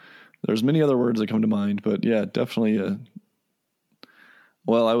mind. There's many other words that come to mind, but yeah, definitely.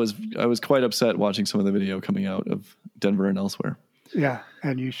 Well, I was quite upset watching some of the video coming out of Denver and elsewhere. Yeah,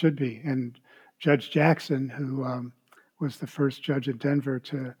 and you should be. And Judge Jackson, who was the first judge in Denver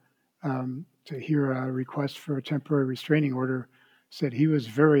to hear a request for a temporary restraining order, said he was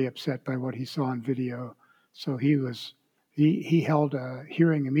very upset by what he saw on video. So he held a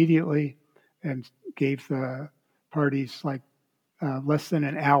hearing immediately and gave the parties less than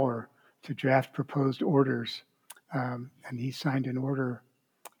an hour to draft proposed orders. And he signed an order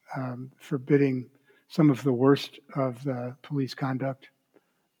forbidding some of the worst of the police conduct.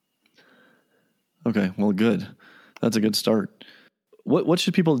 Okay, well, good. That's a good start. What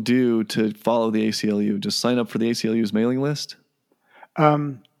should people do to follow the ACLU? Just sign up for the ACLU's mailing list?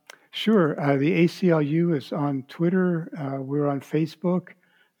 Sure. The ACLU is on Twitter. We're on Facebook.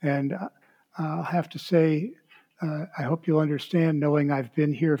 And I'll have to say, I hope you'll understand, knowing I've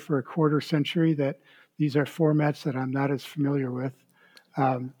been here for a quarter century, that these are formats that I'm not as familiar with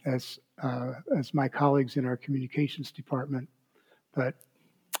as my colleagues in our communications department. But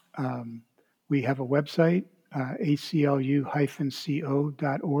we have a website, aclu-co.org.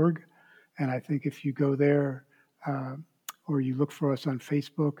 And I think if you go there or you look for us on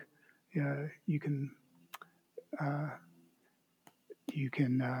Facebook, you can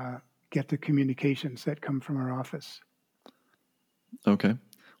get the communications that come from our office. Okay.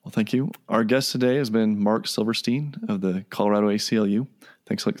 Well, thank you. Our guest today has been Mark Silverstein of the Colorado ACLU.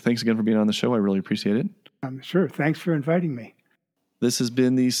 Thanks again for being on the show. I really appreciate it. Sure. Thanks for inviting me. This has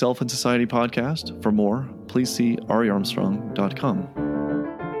been the Self and Society podcast. For more, please see ariarmstrong.com.